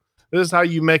you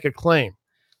make a claim.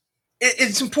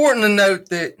 It's important to note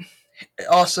that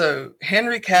also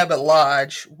Henry Cabot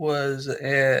Lodge was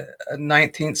a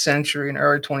 19th century and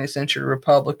early 20th century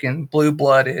Republican,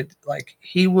 blue-blooded. Like,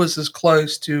 he was as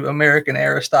close to American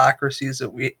aristocracies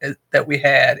that we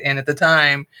had, and at the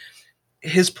time,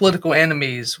 his political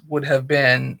enemies would have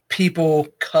been people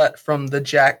cut from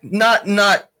the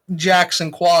not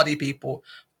Jackson quality people,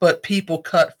 but people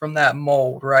cut from that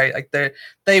mold, right? Like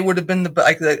they would have been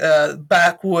the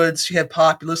backwoods. You had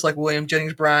populists like William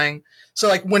Jennings Bryan. So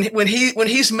like when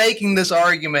he's making this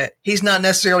argument, he's not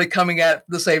necessarily coming at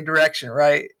the same direction,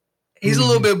 right? He's a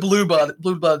little bit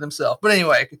blue-blooded himself. But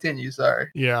anyway, continue. Sorry.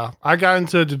 Yeah, I got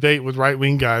into a debate with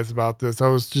right-wing guys about this. I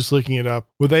was just looking it up.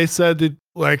 Where they said that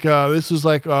this was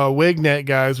like Wignet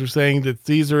guys were saying that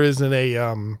Caesar isn't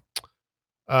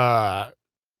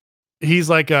he's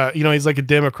like a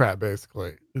Democrat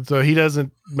basically, and so he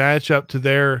doesn't match up to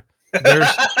their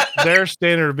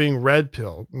standard of being red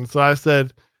pilled. And so I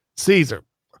said, Caesar,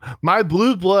 my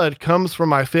blue blood comes from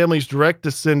my family's direct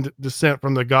descent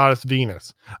from the goddess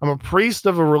Venus. I'm a priest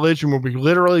of a religion where we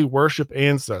literally worship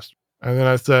ancestors. And then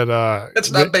I said,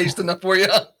 it's not based enough for you.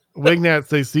 Wignat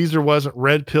says Caesar wasn't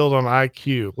red pilled on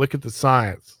IQ. Look at the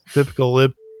science. Typical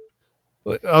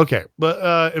Okay,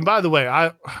 but and by the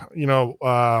way,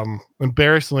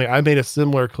 embarrassingly, I made a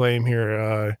similar claim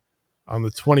here on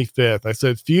the 25th. I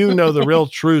said, few know the real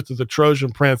truth of the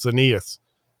Trojan prince Aeneas,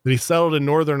 that he settled in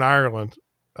northern Ireland,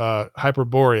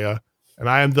 Hyperborea, and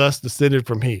I am thus descended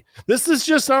from he. This is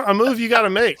just a move you got to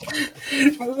make.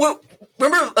 Well,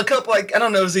 remember a couple, like, I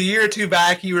don't know, it was a year or two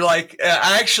back, you were like,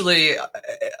 actually,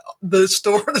 the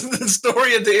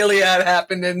story of the Iliad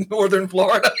happened in northern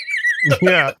Florida.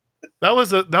 Yeah, that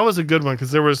was a good one,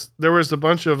 because there was a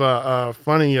bunch of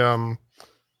funny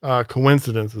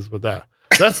coincidences with that.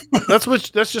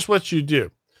 That's just what you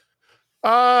do.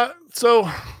 So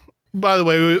by the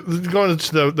way, going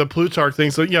to the Plutarch thing.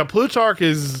 So yeah, Plutarch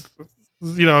is,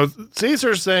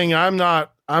 Caesar's saying I'm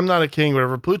not a king,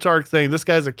 whatever. Plutarch saying this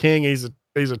guy's a king. He's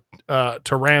a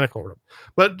tyrannical.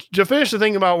 But to finish the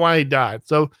thing about why he died.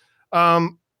 So the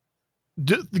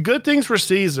good things for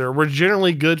Caesar were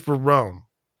generally good for Rome,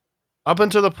 up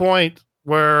until the point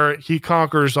where he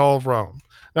conquers all of Rome.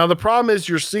 Now the problem is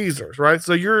you're Caesars, right?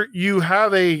 So you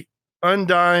have a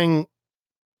undying,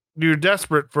 you're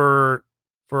desperate for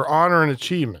honor and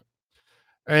achievement,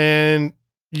 and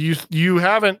you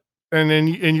haven't, and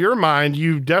in your mind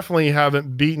you definitely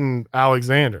haven't beaten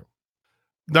Alexander.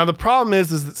 Now the problem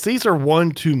is that Caesar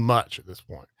won too much at this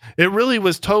point. It really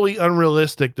was totally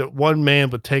unrealistic that one man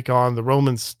would take on the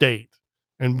Roman state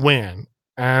and win.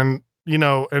 And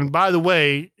and by the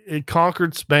way, it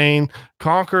conquered Spain,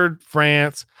 conquered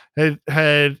France,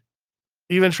 had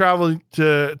even traveled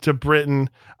to Britain.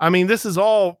 I mean, this is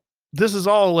all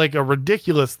like a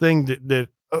ridiculous thing that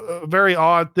a very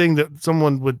odd thing that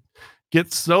someone would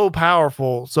get so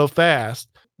powerful so fast.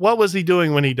 What was he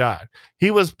doing when he died?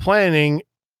 He was planning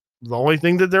the only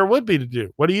thing that there would be to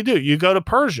do. What do? You go to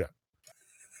Persia.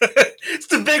 It's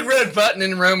the big red button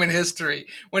in Roman history.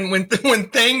 When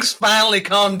things finally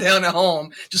calm down at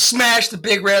home, just smash the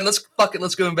big red, let's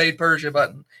go invade Persia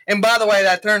button. And by the way,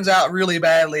 that turns out really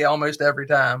badly almost every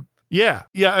time. Yeah.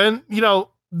 And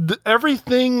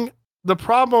everything, the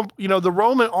problem, the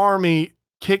Roman army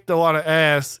kicked a lot of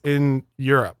ass in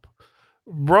Europe.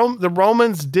 The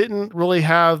Romans didn't really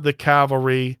have the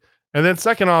cavalry. And then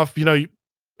second off, this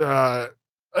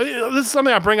is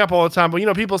something I bring up all the time,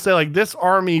 but people say like this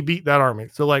army beat that army.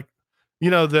 So like,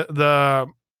 the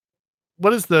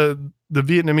what is the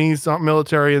Vietnamese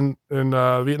military in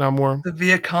Vietnam War? The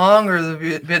Viet Cong or the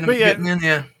Vietnamese?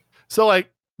 Yeah. So like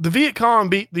the Viet Cong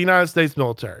beat the United States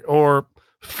military, or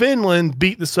Finland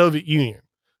beat the Soviet Union.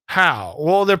 How?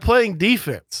 Well, they're playing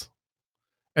defense,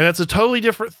 and it's a totally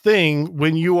different thing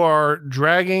when you are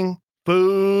dragging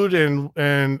food and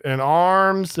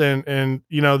arms and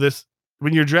this.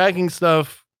 When you're dragging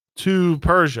stuff to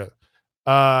Persia,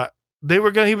 he was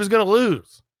going to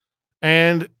lose,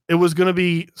 and it was going to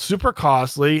be super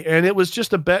costly. And it was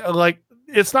just a bet. Like,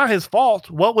 it's not his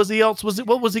fault. What was he going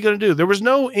to do? There was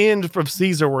no end from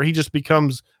Caesar where he just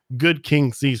becomes good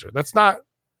King Caesar.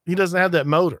 He doesn't have that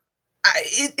motor.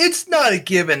 It's not a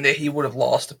given that he would have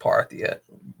lost to Parthia.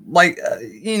 Like,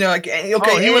 okay.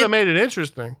 Oh, he would have made it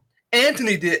interesting.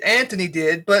 Antony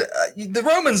did, but the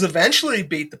Romans eventually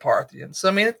beat the Parthians. So,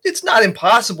 I mean, it's not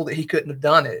impossible that he couldn't have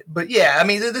done it. But yeah, I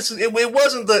mean, it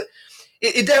wasn't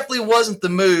it definitely wasn't the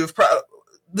move.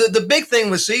 The big thing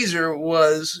with Caesar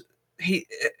was he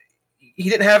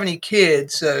didn't have any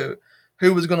kids, so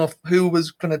who was gonna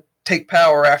take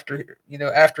power after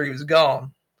he was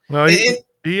gone? No,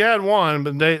 he had one,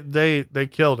 but they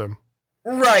killed him.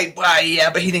 Right. Well, yeah,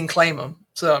 but he didn't claim him.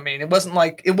 So, I mean, it wasn't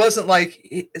like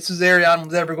Caesarion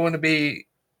was ever going to be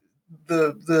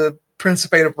the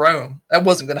Principate of Rome. That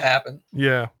wasn't going to happen.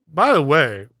 Yeah. By the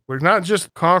way, we're not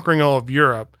just conquering all of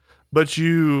Europe, but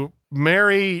you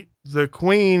marry the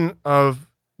queen of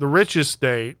the richest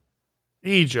state,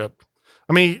 Egypt.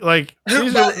 I mean, like,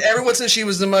 everyone says she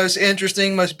was the most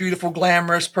interesting, most beautiful,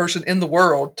 glamorous person in the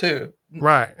world, too.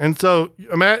 Right. And so,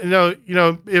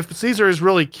 if Caesar is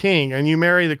really king and you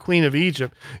marry the queen of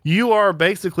Egypt, you are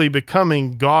basically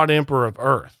becoming God Emperor of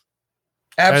Earth.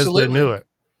 Absolutely. As they knew it.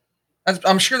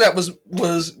 I'm sure that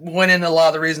went into a lot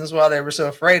of the reasons why they were so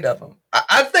afraid of him.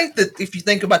 I think that if you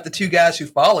think about the two guys who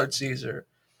followed Caesar,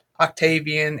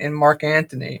 Octavian and Mark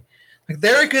Antony, like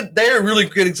they're really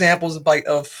good examples of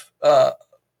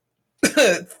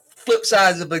flip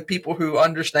sides of like people who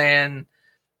understand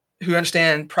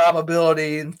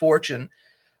probability and fortune.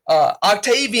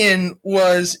 Octavian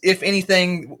was, if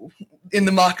anything, in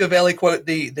the Machiavelli quote,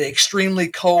 the extremely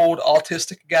cold,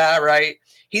 autistic guy, right?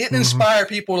 He didn't inspire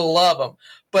people to love him,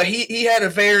 but he had a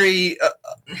very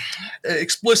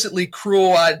explicitly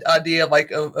cruel idea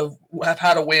of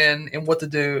how to win and what to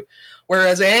do.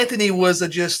 Whereas Antony was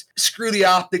just screw the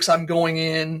optics, I'm going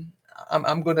in,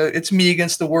 I'm gonna, it's me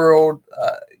against the world.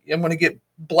 I'm gonna get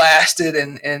blasted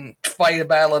and fight a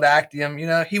battle at Actium. You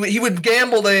know, he would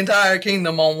gamble the entire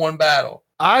kingdom on one battle.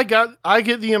 I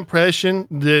get the impression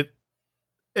that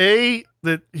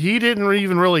that he didn't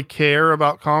even really care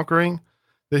about conquering,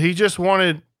 that he just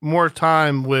wanted more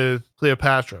time with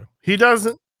Cleopatra. He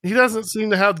doesn't seem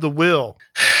to have the will.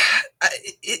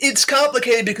 It's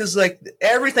complicated because like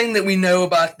everything that we know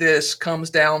about this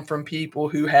comes down from people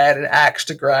who had an axe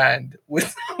to grind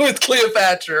with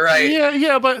Cleopatra, right?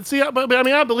 Yeah, but see, but I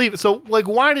mean, I believe it. So, like,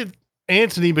 why did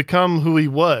Antony become who he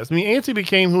was? I mean, Antony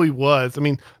became who he was. I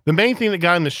mean, the main thing that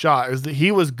got him the shot is that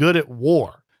he was good at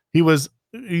war. He was,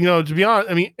 to be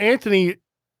honest, I mean, Antony.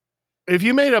 If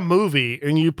you made a movie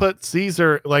and you put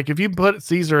Caesar, like if you put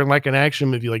Caesar in like an action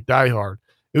movie like Die Hard,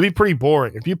 it'd be pretty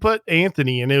boring. If you put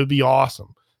Anthony in, it would be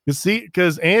awesome. You see,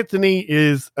 because Anthony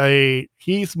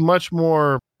he's much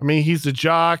more. I mean, he's a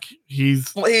jock.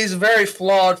 He's a very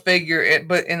flawed figure,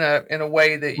 but in a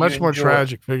way that much more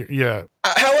tragic figure. Yeah.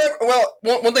 However, well,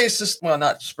 one thing is just, well,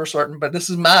 not for certain, but this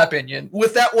is my opinion.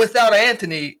 Without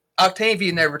Antony,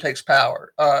 Octavian never takes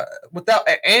power. Without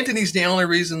Antony's the only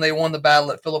reason they won the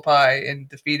battle at Philippi and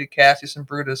defeated Cassius and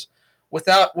Brutus.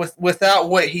 Without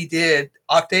what he did,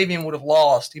 Octavian would have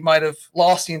lost. He might have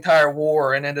lost the entire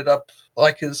war and ended up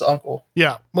like his uncle.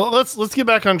 Yeah. Well, let's get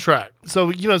back on track.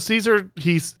 So, Caesar,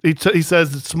 he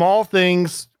says that small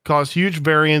things cause huge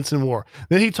variance in war.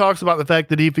 Then he talks about the fact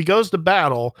that if he goes to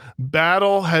battle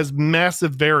has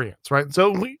massive variance, right?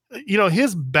 So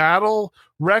his battle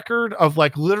record of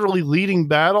like literally leading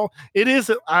battle, it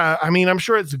is, I mean, I'm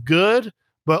sure it's good,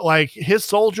 but like his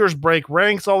soldiers break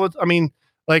ranks all the time. I mean,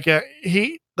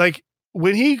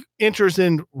 when he enters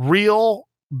in real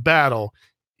battle,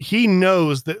 he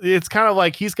knows that it's kind of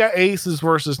like he's got aces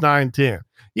versus 9-10.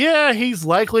 Yeah, he's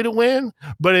likely to win,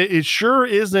 but it sure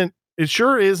isn't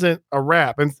a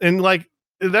wrap. And like,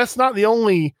 that's not the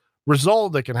only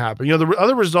result that can happen. The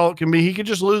other result can be he could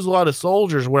just lose a lot of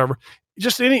soldiers or whatever.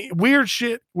 Just any weird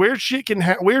shit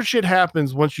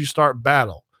happens once you start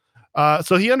battle.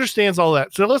 So he understands all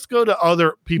that. So let's go to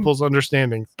other people's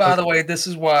understandings. By the way, this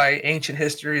is why ancient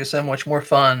history is so much more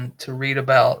fun to read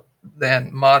about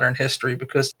than modern history,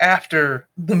 because after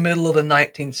the middle of the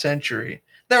 19th century,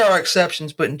 there are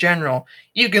exceptions, but in general,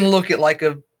 you can look at like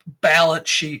a balance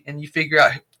sheet and you figure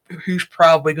out who's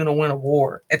probably going to win a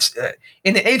war. It's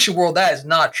in the ancient world, that is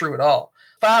not true at all.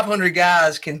 500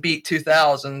 guys can beat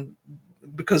 2,000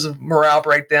 because of morale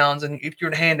breakdowns, and if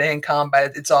you're in hand-to-hand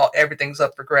combat, everything's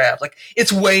up for grabs. Like,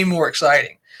 it's way more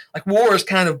exciting. Like, war is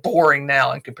kind of boring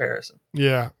now in comparison.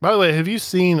 Yeah. By the way, have you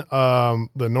seen The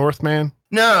Northman?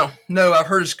 No, I've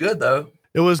heard it's good though.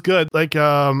 It was good. Like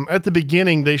at the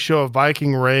beginning, they show a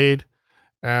Viking raid,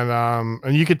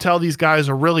 and you could tell these guys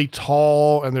are really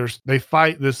tall, and they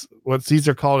fight this what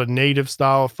Caesar called a native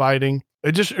style of fighting.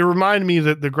 It reminded me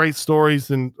that the great stories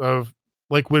of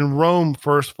like when Rome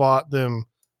first fought them,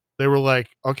 they were like,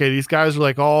 okay, these guys are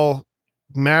like all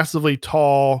massively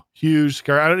tall, huge,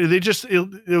 scary.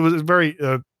 It was very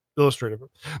illustrative.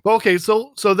 But okay,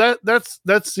 so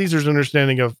that's Caesar's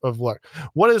understanding of luck.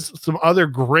 What is some other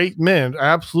great men,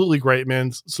 absolutely great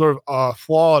men's sort of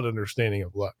flawed understanding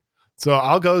of luck? So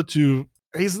I'll go to,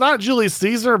 he's not Julius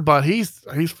Caesar, but he's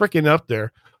freaking up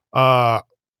there.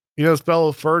 His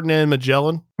fellow Ferdinand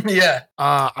Magellan. Yeah.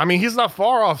 I mean, he's not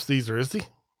far off Caesar, is he?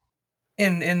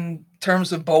 In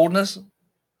terms of boldness?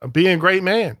 Being a great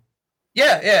man.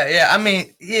 Yeah. I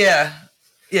mean, yeah.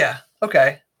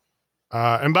 Okay.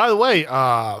 And by the way,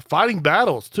 fighting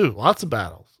battles too, lots of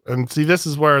battles. And see, this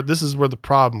is where the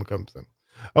problem comes in.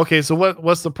 Okay, so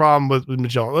what's the problem with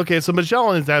Magellan? Okay, so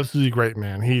Magellan is absolutely great,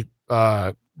 man. He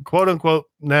quote unquote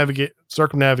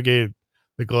circumnavigated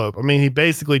the globe. I mean, he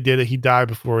basically did it. He died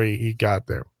before he got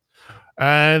there.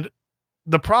 And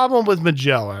the problem with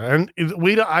Magellan,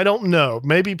 and I don't know,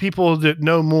 maybe people that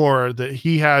know more, that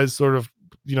he has sort of,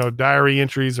 diary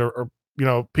entries or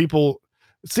people.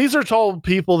 Caesar told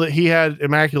people that he had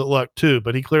immaculate luck too,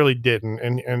 but he clearly didn't.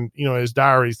 And his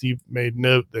diaries, he made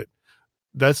note that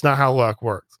that's not how luck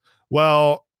works.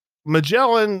 Well,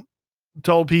 Magellan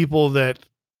told people that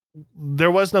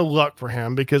there was no luck for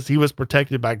him because he was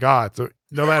protected by God. So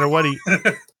no matter what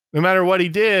he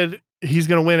did, he's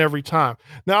going to win every time.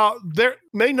 Now,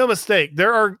 make no mistake,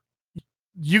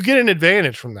 you get an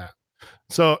advantage from that.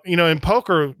 So, in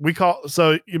poker,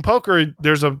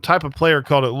 there's a type of player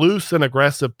called a loose and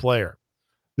aggressive player.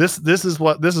 This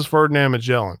is Ferdinand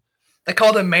Magellan. They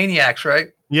call them maniacs, right?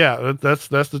 Yeah, that's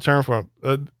the term for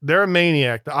them. They're a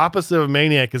maniac. The opposite of a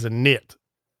maniac is a nit.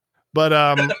 But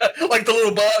like the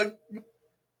little bug.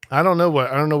 I don't know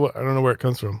where it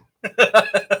comes from.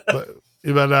 But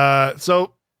But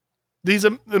so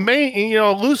the main,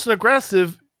 loose and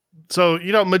aggressive. So,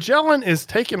 Magellan is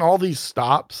taking all these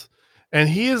stops and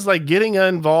he is like getting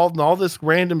involved in all this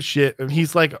random shit. And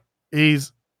he's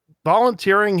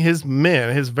volunteering his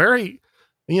men,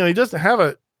 he doesn't have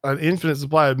an infinite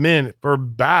supply of men for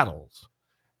battles.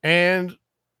 And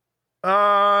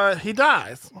he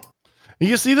dies. And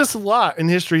you see this a lot in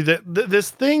history that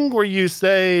this thing where you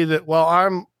say that,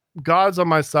 well, God's on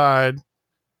my side.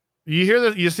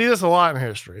 You see this a lot in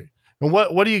history. And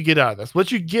what do you get out of this?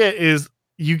 What you get is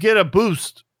you get a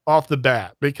boost off the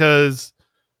bat because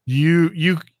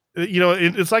it's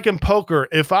like in poker.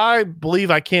 If I believe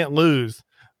I can't lose,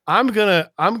 I'm gonna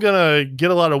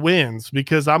get a lot of wins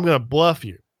because I'm gonna bluff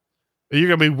you. You're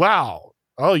gonna be, wow,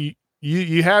 oh,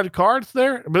 you had cards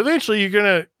there, but eventually you're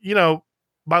gonna,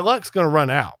 my luck's gonna run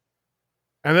out.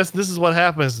 And this is what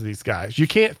happens to these guys. You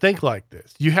can't think like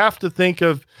this. You have to think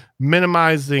of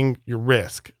minimizing your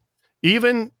risk.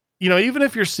 Even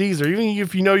if you're Caesar, even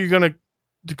if you're going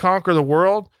to conquer the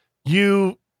world,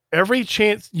 every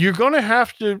chance you're going to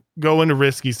have to go into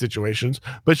risky situations,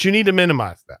 but you need to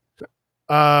minimize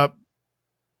that.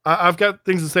 I've got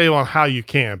things to say on how you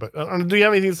can, but do you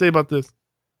have anything to say about this?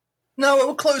 No, it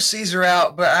will close Caesar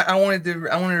out, but I wanted to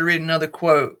read another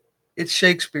quote. It's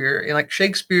Shakespeare, and like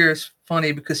Shakespeare is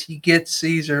funny because he gets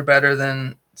Caesar better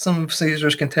than some of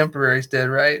Caesar's contemporaries did,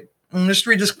 right? And just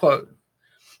read this quote.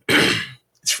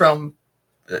 It's from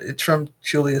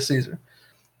Julius Caesar.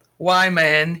 Why,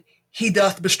 man, he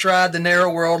doth bestride the narrow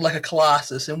world like a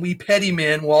colossus, and we petty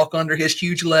men walk under his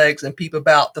huge legs and peep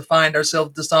about to find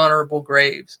ourselves dishonorable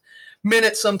graves. Men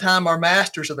at some time are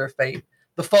masters of their fate.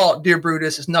 The fault, dear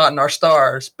Brutus, is not in our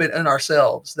stars, but in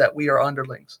ourselves, that we are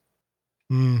underlings.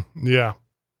 Yeah,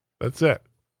 that's it.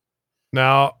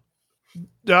 Now,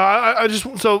 I just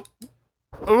so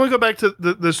I want to go back to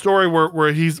the story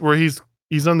where he's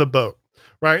on the boat,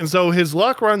 right? And so his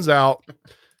luck runs out.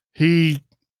 He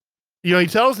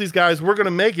tells these guys, we're going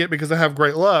to make it because I have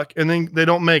great luck, and then they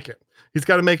don't make it. He's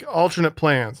got to make alternate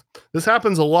plans. This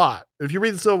happens a lot. If you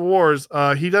read the Civil Wars,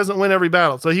 he doesn't win every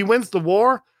battle. So he wins the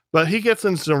war, but he gets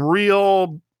in some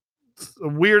real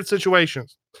weird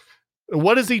situations.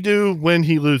 What does he do when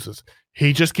he loses?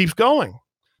 He just keeps going.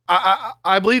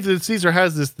 I believe that Caesar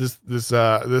has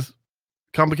this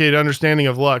complicated understanding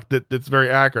of luck that's very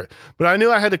accurate. But I knew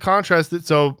I had to contrast it.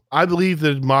 So I believe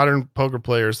that modern poker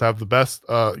players have the best,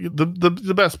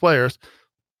 the best players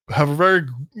have a very,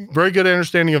 very good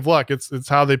understanding of luck. It's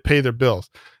how they pay their bills.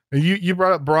 And you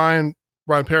brought up Brian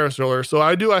Paris earlier. So I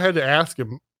had to ask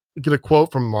him, get a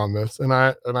quote from him on this. And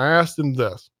I asked him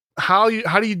this. How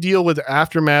do you deal with the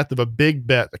aftermath of a big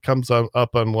bet that comes up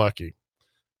unlucky?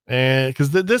 And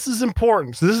because this is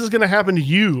important. So this is going to happen to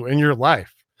you in your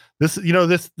life.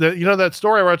 That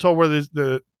story where I told where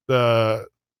the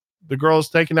girls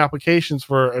taking applications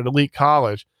for an elite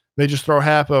college, they just throw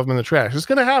half of them in the trash. It's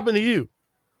going to happen to you.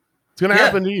 It's going to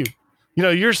happen to you.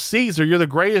 You're Caesar. You're the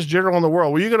greatest general in the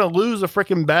world. Well, you're going to lose a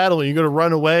freaking battle and you're going to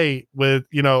run away with,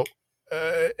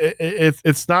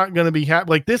 it's not going to be happy.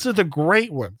 Like, this is the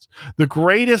great ones, the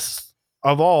greatest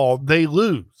of all. They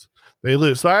lose.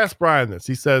 So I asked Brian this.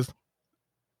 He says,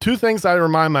 2 things I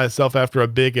remind myself after a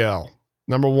big L.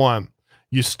 Number 1,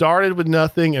 you started with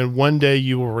nothing and one day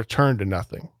you will return to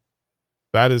nothing.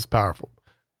 That is powerful.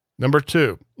 Number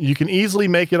 2, you can easily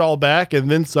make it all back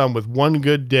and then some with one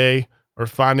good day or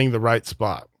finding the right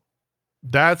spot.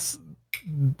 That's,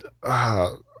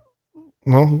 I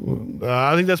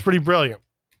think that's pretty brilliant.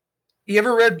 You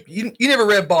never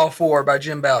read Ball 4 by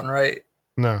Jim Bouton, right?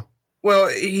 No. Well,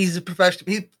 he's a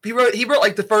professional. He wrote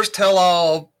like the first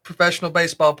tell-all professional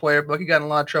baseball player book. He got in a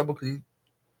lot of trouble because he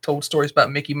told stories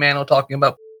about Mickey Mantle talking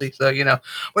about. So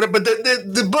but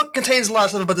the book contains a lot of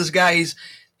stuff about this guy.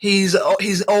 He's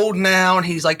old now, and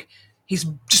he's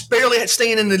just barely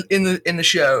staying in the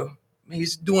show.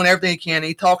 He's doing everything he can.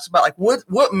 He talks about like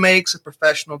what makes a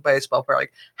professional baseball player,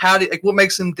 like what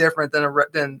makes him different than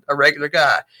a regular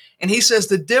guy. And he says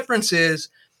the difference is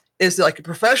that like a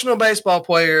professional baseball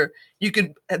player, you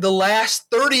could, the last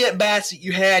 30 at bats that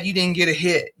you had, you didn't get a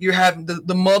hit. You're having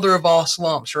the mother of all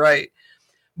slumps, right?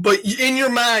 But in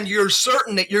your mind, you're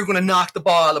certain that you're going to knock the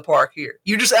ball out of the park here.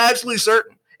 You're just absolutely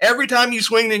certain. Every time you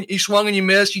swung and you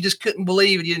missed, you just couldn't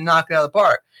believe it. You didn't knock it out of the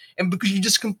park. And because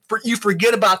you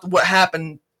forget about what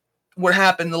happened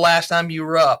the last time you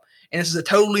were up. And this is a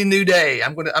totally new day.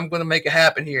 I'm gonna make it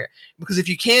happen here. Because if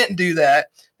you can't do that,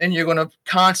 then you're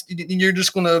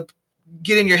just gonna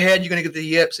get in your head. You're gonna get the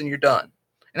yips, and you're done.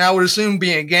 And I would assume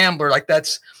being a gambler, like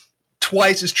that's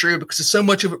twice as true because so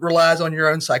much of it relies on your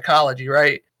own psychology,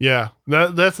 right? Yeah,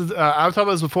 that's I've talked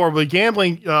about this before, but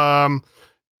gambling,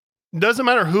 doesn't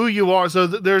matter who you are. So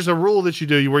there's a rule that you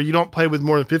do where you don't play with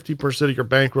more than 50% of your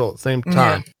bankroll at the same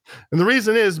time. Yeah. And the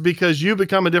reason is because you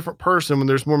become a different person when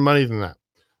there's more money than that.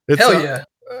 Hell yeah.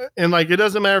 And like, it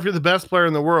doesn't matter if you're the best player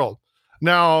in the world.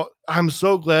 Now, I'm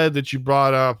so glad that you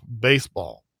brought up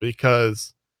baseball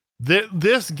because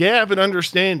this gap in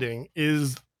understanding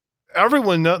is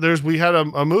everyone knows. We had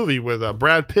a movie with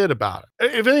Brad Pitt about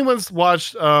it. If anyone's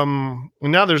watched,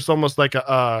 now there's almost like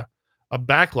a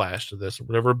backlash to this or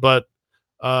whatever, but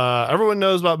everyone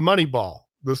knows about Moneyball.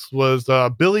 This was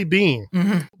Billy Beane.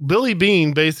 Mm-hmm. Billy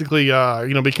Beane basically,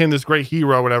 became this great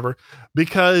hero or whatever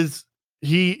because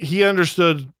he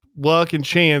understood luck and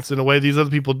chance in a way these other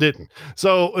people didn't.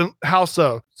 So how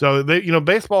so? So they,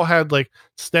 baseball had like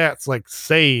stats like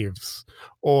saves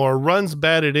or runs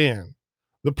batted in.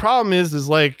 The problem is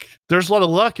like there's a lot of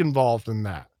luck involved in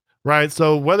that, right?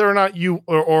 So whether or not you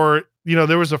or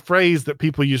there was a phrase that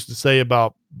people used to say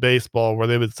about baseball where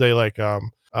they would say like,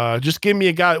 just give me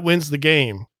a guy that wins the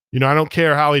game. I don't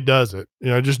care how he does it.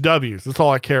 Just W's. That's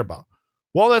all I care about.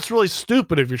 Well, that's really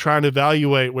stupid if you're trying to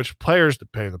evaluate which players to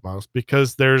pay the most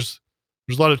because there's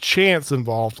a lot of chance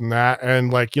involved in that.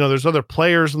 And like, there's other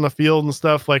players in the field and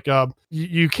stuff like,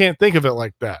 you can't think of it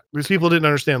like that. These people didn't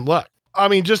understand luck. I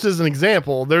mean, just as an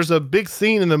example, there's a big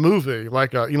scene in the movie,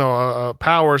 like a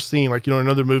power scene, like,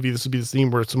 another movie, this would be the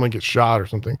scene where someone gets shot or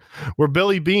something, where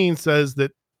Billy Beane says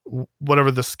that whatever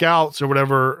the scouts or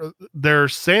whatever, their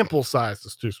sample size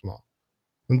is too small.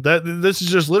 And this is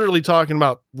just literally talking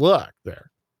about luck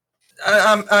there.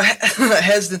 I'm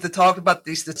hesitant to talk about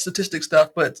the statistic stuff,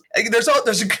 but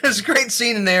there's a great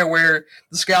scene in there where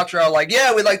the scouts are all like,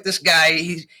 "Yeah, we like this guy.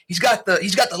 He's got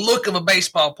the look of a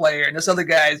baseball player," and this other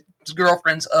guy's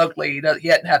girlfriend's ugly. He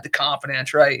hadn't had the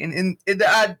confidence, right? And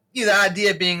the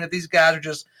idea being that these guys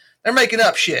are they're making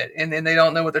up shit and they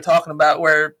don't know what they're talking about.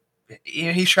 Where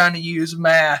he's trying to use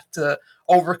math to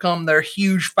overcome their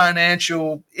huge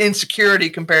financial insecurity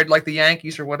compared to like the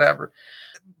Yankees or whatever.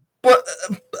 But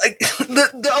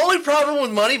the only problem with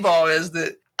Moneyball is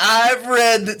that I've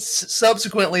read that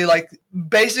subsequently, like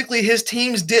basically his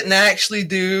teams didn't actually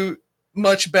do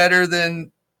much better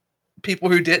than people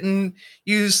who didn't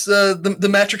use the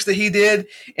metrics that he did,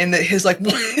 and that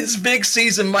his big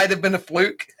season might have been a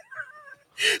fluke.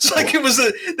 It's like it was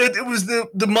the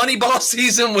Moneyball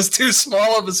season was too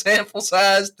small of a sample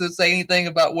size to say anything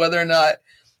about whether or not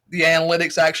the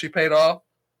analytics actually paid off.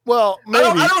 Well, maybe.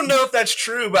 I don't know if that's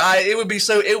true, but I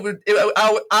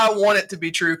want it to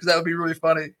be true because that would be really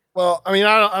funny. Well, I mean,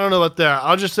 I don't know about that.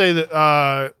 I'll just say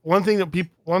that one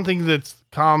thing that's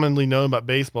commonly known about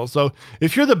baseball. So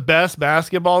if you're the best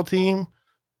basketball team,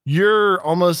 you're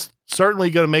almost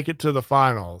certainly going to make it to the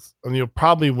finals, and you'll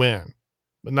probably win,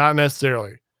 but not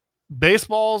necessarily.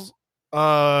 Baseball's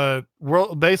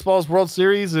World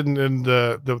Series and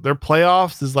their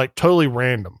playoffs is like totally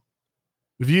random.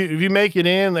 If you make it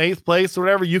in 8th place or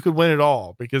whatever, you could win it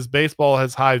all because baseball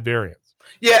has high variance.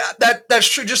 Yeah, that's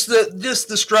true. Just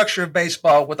the structure of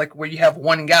baseball with like where you have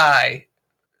one guy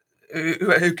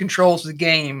who controls the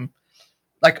game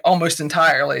like almost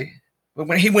entirely. But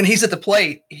when he's at the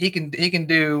plate, he can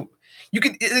do.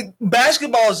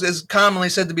 Basketball is commonly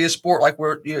said to be a sport like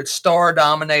where it's star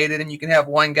dominated and you can have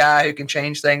one guy who can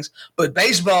change things. But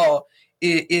baseball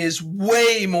is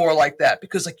way more like that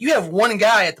because like you have one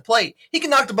guy at the plate, he can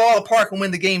knock the ball out of the park and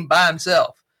win the game by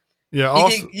himself. Yeah,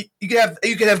 also, you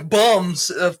could have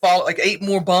bums follow, like 8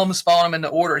 more bums follow him in the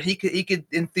order. He could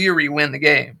in theory win the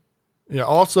game. Yeah,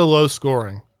 also low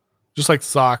scoring, just like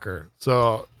soccer.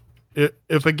 So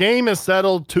if a game is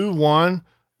settled 2-1,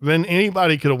 then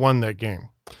anybody could have won that game.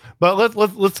 But let's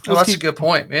that's a good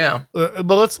point. Yeah. But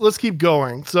let's keep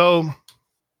going. So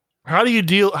how do you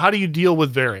deal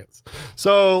with variance?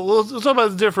 So let's talk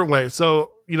about it a different way.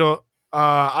 So,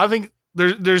 I think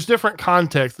there's different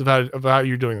contexts of how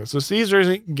you're doing this. So Caesar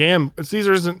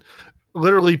isn't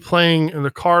literally playing in the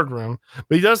card room,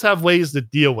 but he does have ways to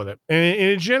deal with it. And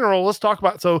in general, let's talk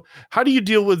about, so how do you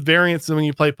deal with variance when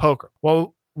you play poker?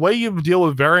 Well, way you deal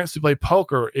with variance to play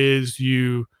poker is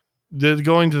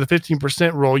going to the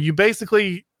 15% rule.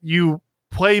 You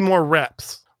play more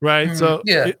reps. Right. Mm-hmm. So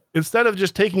instead of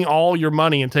just taking all your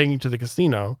money and taking it to the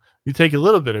casino, you take a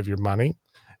little bit of your money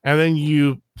and then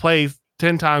you play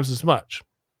 10 times as much.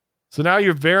 So now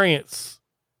your variance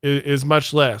is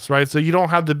much less. Right. So you don't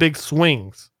have the big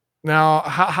swings. Now,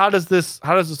 how does this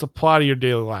apply to your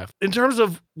daily life in terms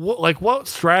of what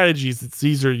strategies did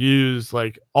Caesar use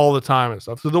like all the time and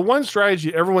stuff? So the one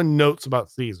strategy everyone notes about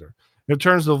Caesar in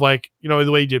terms of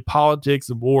the way he did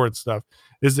politics and war and stuff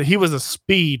is that he was a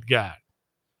speed guy.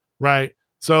 Right.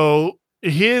 So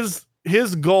his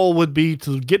goal would be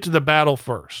to get to the battle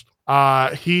first.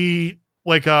 He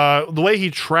like the way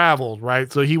he traveled,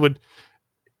 right? So he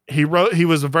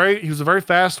was a very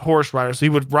fast horse rider. So he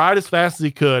would ride as fast as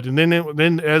he could, and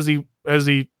then as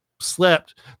he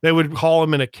slept, they would haul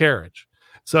him in a carriage.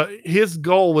 So his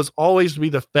goal was always to be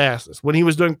the fastest. When he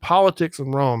was doing politics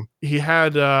in Rome, he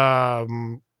had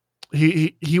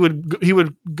he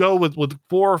would go with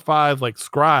 4 or 5 like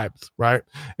scribes, right?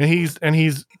 And he's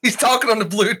talking on the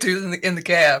Bluetooth in the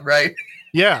cab, right?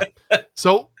 Yeah.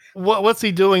 So what's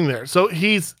he doing there? So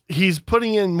he's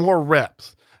putting in more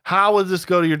reps. How would this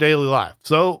go to your daily life?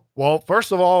 So, well,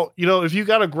 first of all, if you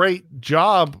got a great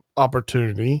job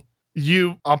opportunity,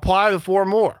 you apply for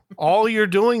more. All you're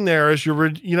doing there is you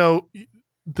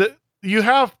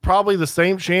have probably the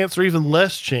same chance or even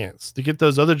less chance to get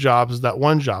those other jobs as that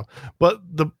one job. But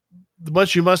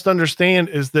what you must understand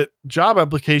is that job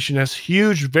application has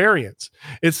huge variance.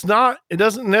 It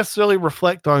doesn't necessarily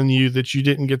reflect on you that you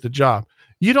didn't get the job.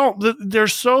 You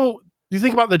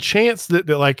think about the chance that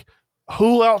like,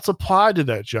 who else applied to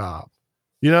that job?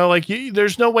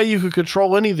 There's no way you could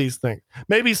control any of these things.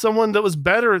 Maybe someone that was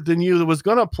better than you that was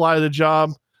going to apply to the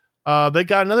job, they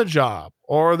got another job,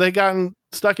 or they got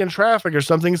stuck in traffic or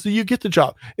something. So you get the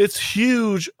job. It's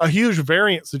a huge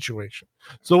variance situation.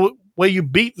 So way you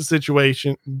beat the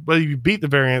situation, whether you beat the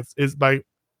variance, is by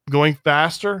going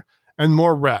faster and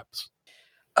more reps.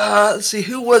 Let's see,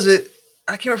 who was it?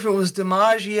 I can't remember if it was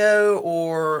DiMaggio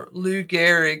or Lou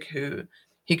Gehrig who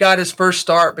he got his first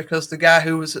start because the guy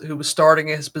who was starting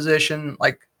in his position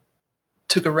like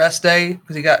took a rest day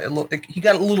because he got a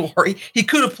little hurt. He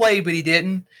could have played, but he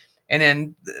didn't. And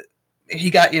then he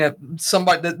got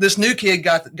this new kid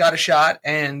got a shot,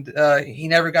 and he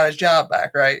never got his job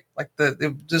back. Right, like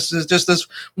this is just this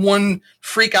one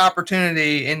freak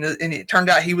opportunity, and it turned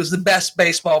out he was the best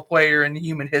baseball player in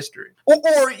human history. Or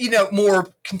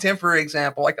more contemporary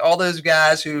example, like all those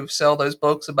guys who sell those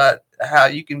books about how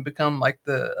you can become like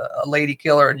a lady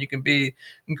killer and you can be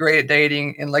great at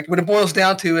dating. And like what it boils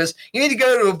down to is you need to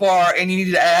go to a bar and you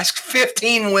need to ask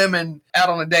 15 women out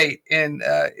on a date. And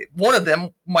one of them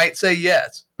might say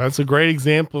yes. That's a great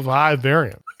example of high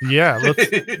variance. Yeah. Let's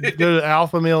go to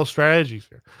alpha male strategies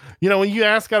here. When you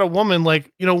ask out a woman,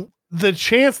 like, the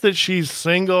chance that she's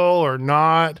single or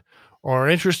not, or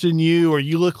interested in you, or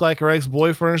you look like her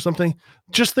ex-boyfriend or something,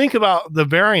 just think about the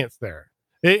variance there.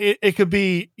 It could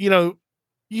be, you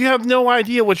have no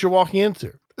idea what you're walking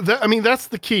into. That's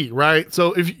the key, right?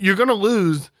 So if you're going to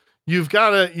lose, you've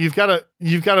got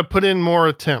to put in more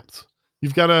attempts. You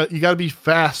got to be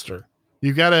faster.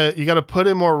 You got to put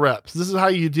in more reps. This is how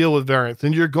you deal with variance,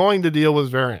 and you're going to deal with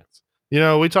variance.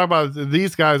 We talk about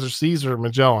these guys are Caesar and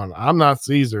Magellan. I'm not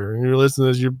Caesar, and you're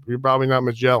listening to this, you're probably not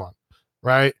Magellan,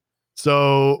 right?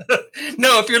 So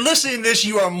no, if you're listening to this,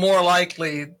 you are more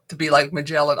likely to be like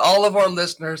Magellan. All of our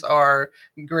listeners are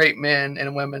great men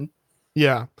and women.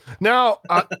 Yeah. Now,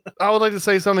 I would like to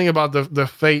say something about the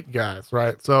fate guys,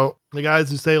 right? So the guys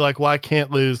who say like, well, I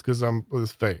can't lose because I'm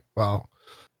with fate. Well,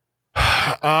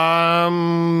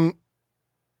 I'm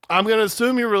going to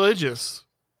assume you're religious.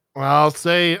 Well, I'll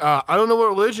say, I don't know what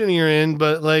religion you're in,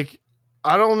 but like,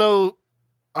 I don't know.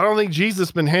 I don't think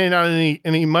Jesus been handing out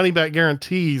any money back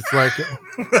guarantees. Like,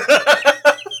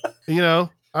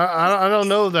 I don't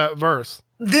know that verse.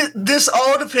 This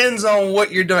all depends on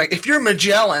what you're doing. If you're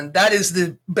Magellan, that is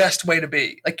the best way to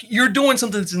be. Like, you're doing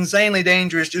something that's insanely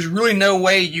dangerous. There's really no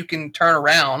way you can turn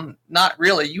around. Not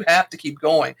really. You have to keep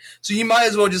going. So you might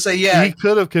as well just say, yeah. He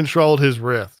could have controlled his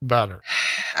wrist better,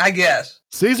 I guess.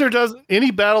 Caesar does any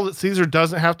battle that Caesar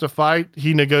doesn't have to fight,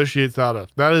 he negotiates out of.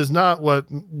 That is not what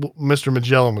Mr.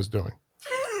 Magellan was doing.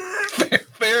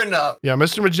 Fair enough. Yeah,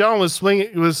 Mr. Magellan was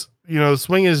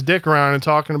swinging his dick around and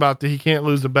talking about that he can't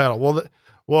lose the battle.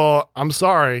 Well, I'm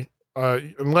sorry.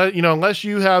 Unless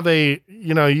you have a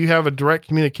direct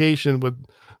communication with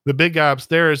the big guy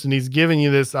upstairs and he's giving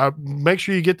you this, make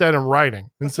sure you get that in writing.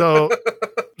 And so,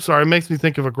 sorry, it makes me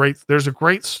think of there's a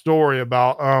great story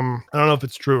about, I don't know if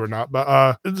it's true or not,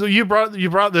 but, so you brought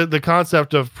the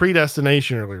concept of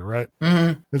predestination earlier, right?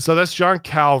 Mm-hmm. And so that's John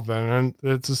Calvin, and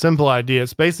it's a simple idea.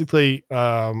 It's basically,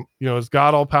 is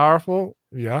God all powerful?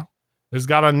 Yeah. Is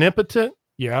God omnipotent?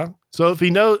 Yeah. So if he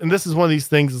knows, and this is one of these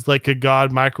things, it's like, could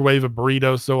God microwave a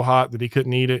burrito so hot that he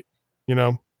couldn't eat it?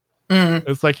 Mm-hmm.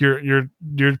 It's like you're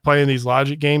playing these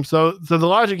logic games. So the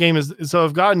logic game is, so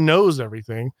if God knows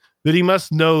everything, then he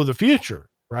must know the future,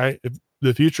 right? If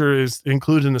the future is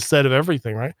included in the set of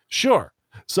everything, right? Sure.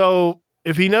 So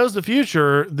if he knows the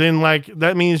future, then like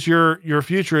that means your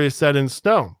future is set in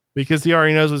stone because he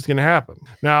already knows what's going to happen.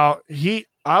 Now the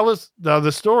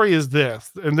story is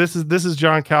this, and this is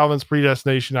John Calvin's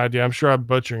predestination idea. I'm sure I'm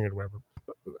butchering it, or whatever.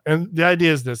 And the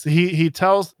idea is this. He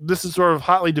tells, this is sort of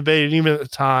hotly debated even at the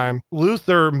time.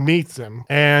 Luther meets him,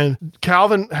 and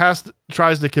Calvin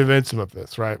tries to convince him of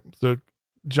this, right? So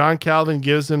John Calvin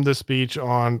gives him the speech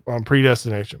on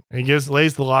predestination. And he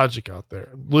lays the logic out there.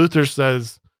 Luther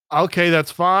says, okay,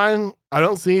 that's fine. I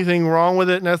don't see anything wrong with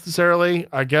it necessarily.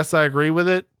 I guess I agree with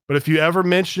it. But if you ever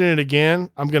mention it again,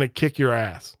 I'm going to kick your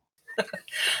ass.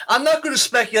 I'm not going to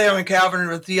speculate on Calvin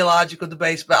or theological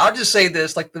debates, but I'll just say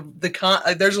this: like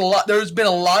there's been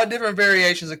a lot of different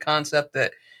variations of concept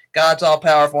that God's all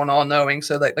powerful and all knowing.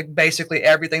 So like basically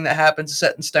everything that happens is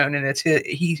set in stone, and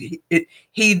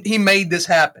he made this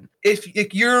happen.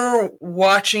 If you're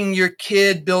watching your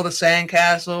kid build a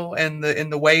sandcastle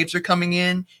and the waves are coming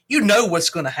in, you know what's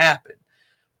going to happen,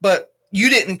 but you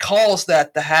didn't cause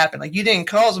that to happen. Like you didn't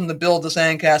cause them to build the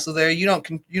sandcastle there. You're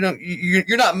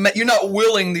not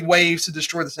willing the waves to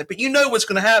destroy the sand, but you know what's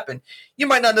going to happen. You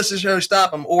might not necessarily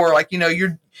stop them, or like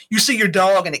you see your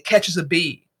dog and it catches a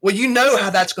bee. Well, you know how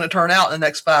that's going to turn out in the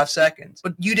next 5 seconds,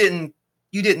 but you didn't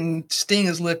sting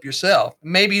his lip yourself.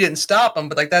 Maybe you didn't stop him,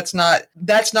 but like that's not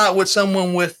what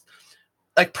someone with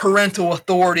like parental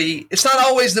authority. It's not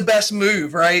always the best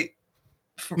move, right?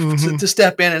 To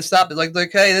step in and stop it. Like,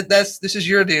 hey, this is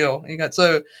your deal.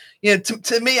 To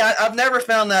me, I've never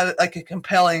found that like a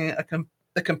compelling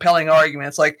argument.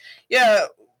 It's like, yeah,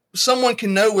 someone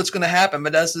can know what's going to happen,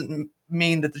 but doesn't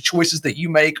mean that the choices that you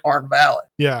make aren't valid.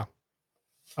 Yeah.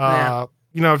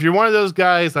 If you're one of those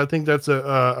guys, I think that's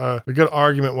a good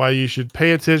argument why you should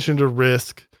pay attention to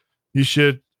risk. You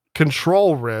should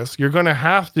control risk. You're going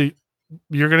to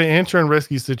enter in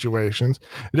risky situations.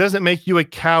 It doesn't make you a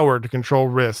coward to control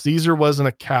risk. Caesar wasn't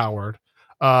a coward.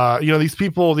 These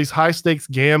people, these high stakes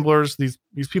gamblers, these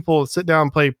people that sit down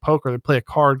and play poker, they play a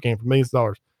card game for millions of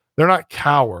dollars. They're not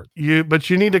cowards. But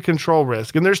you need to control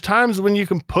risk. And there's times when you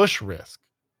can push risk.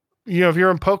 If you're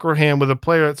in poker hand with a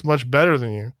player that's much better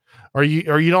than you, or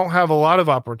you don't have a lot of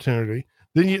opportunity,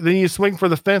 then you swing for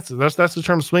the fences. That's the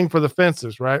term, swing for the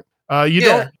fences, right?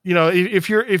 Don't, if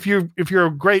you're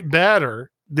a great batter,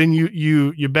 then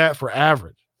you bat for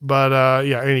average. But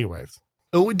anyways,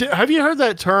 have you heard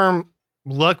that term,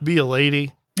 luck be a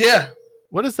lady? Yeah.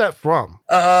 What is that from?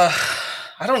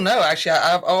 I don't know. Actually,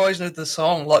 I've always known the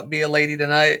song "Luck Be a Lady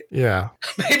Tonight." Yeah.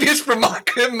 Maybe it's from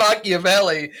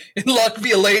Machiavelli. And luck be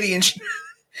a lady, and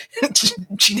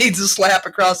she needs a slap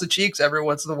across the cheeks every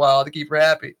once in a while to keep her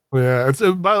happy. Yeah. It's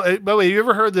by the way, you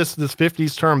ever heard this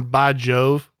 50s term, by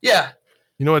Jove? Yeah.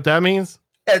 You know what that means?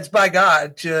 It's by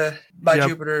God, by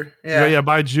Jupiter. Yeah,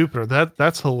 by Jupiter.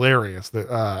 That's hilarious. That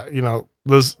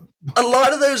those a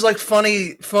lot of those like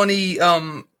funny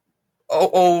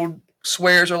old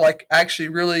swears are like actually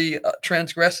really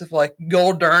transgressive. Like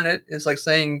 "gold darn it" is like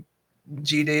saying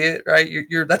 "G did it," right?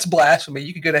 You're that's blasphemy.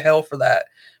 You could go to hell for that.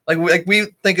 Like we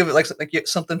think of it like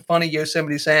something funny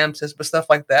Yosemite Sam says, but stuff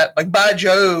like that. Like "by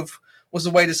Jove" was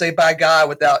a way to say "by God"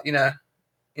 without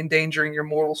endangering your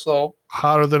mortal soul.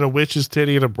 Hotter than a witch's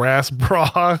titty in a brass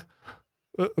bra.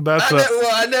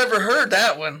 I never heard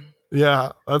that one.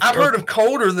 Yeah, I've heard of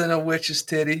colder than a witch's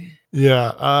titty.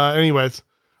 Yeah. Anyways.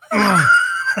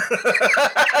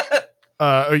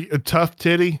 A tough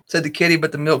titty, said the kitty,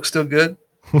 but the milk's still good.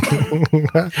 We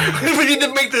need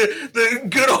to make the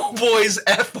good old boys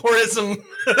aphorism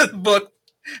book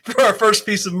for our first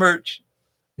piece of merch.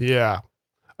 Yeah.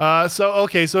 So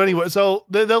anyway, so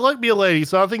they'll like be a lady.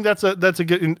 So I think that's a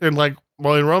good, in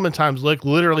Roman times, like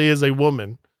literally is a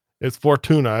woman. It's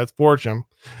Fortuna, it's fortune.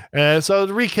 And so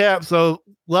to recap, so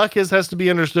luck has to be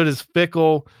understood as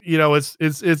fickle. It's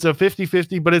a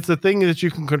 50-50, but it's a thing that you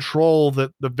can control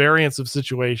the variance of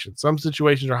situations. Some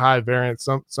situations are high variance,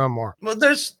 some aren't. Well,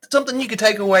 there's something you could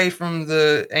take away from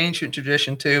the ancient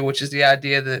tradition too, which is the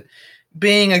idea that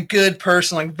being a good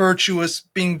person,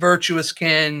 being virtuous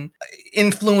can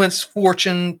influence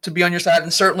fortune to be on your side.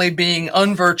 And certainly being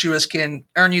unvirtuous can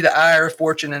earn you the ire of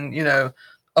fortune. And,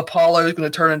 Apollo is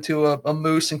going to turn into a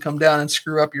moose and come down and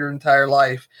screw up your entire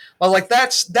life. Well, like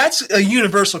that's a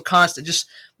universal constant. Just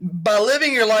by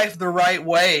living your life the right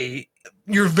way,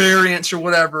 your variance or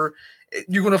whatever,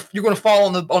 you're going to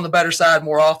fall on the better side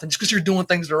more often, just because you're doing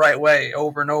things the right way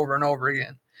over and over and over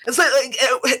again. It's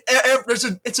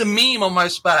it's a meme on my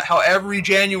spot how every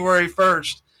January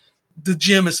 1st the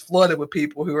gym is flooded with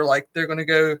people who are like they're going to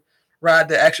go ride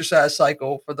the exercise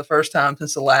cycle for the first time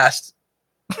since the last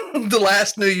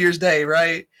New Year's Day,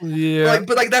 right? Yeah.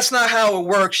 But that's not how it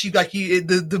works.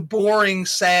 The boring,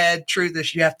 sad truth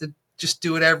is you have to just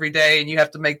do it every day, and you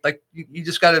have to make you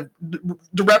just got to.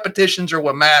 The repetitions are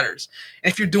what matters.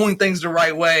 And if you're doing things the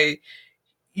right way,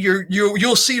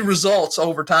 you'll see results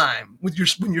over time when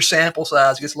your sample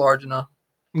size gets large enough.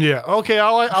 Yeah. Okay.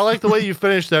 I like the way you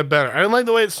finished that better. I didn't like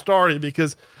the way it started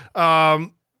because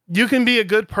you can be a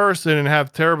good person and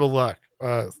have terrible luck.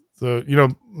 So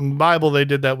Bible, they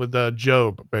did that with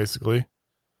Job, basically.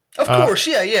 Of course,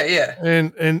 yeah.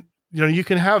 And you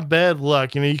can have bad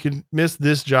luck. You can miss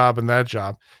this job and that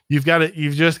job. You've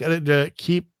just got to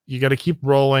keep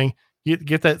rolling.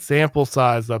 Get that sample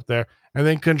size up there, and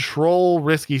then control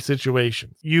risky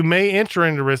situations. You may enter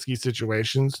into risky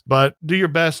situations, but do your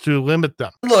best to limit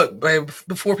them. Look, babe,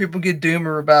 before people get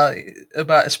doomer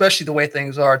about especially the way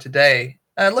things are today,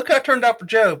 look how it turned out for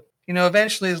Job.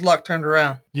 Eventually his luck turned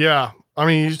around. Yeah. I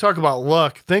mean, you talk about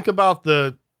luck. Think about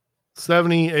the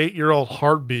 78-year-old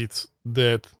heartbeats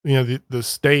that, the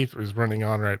state is running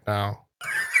on right now.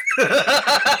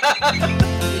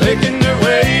 They can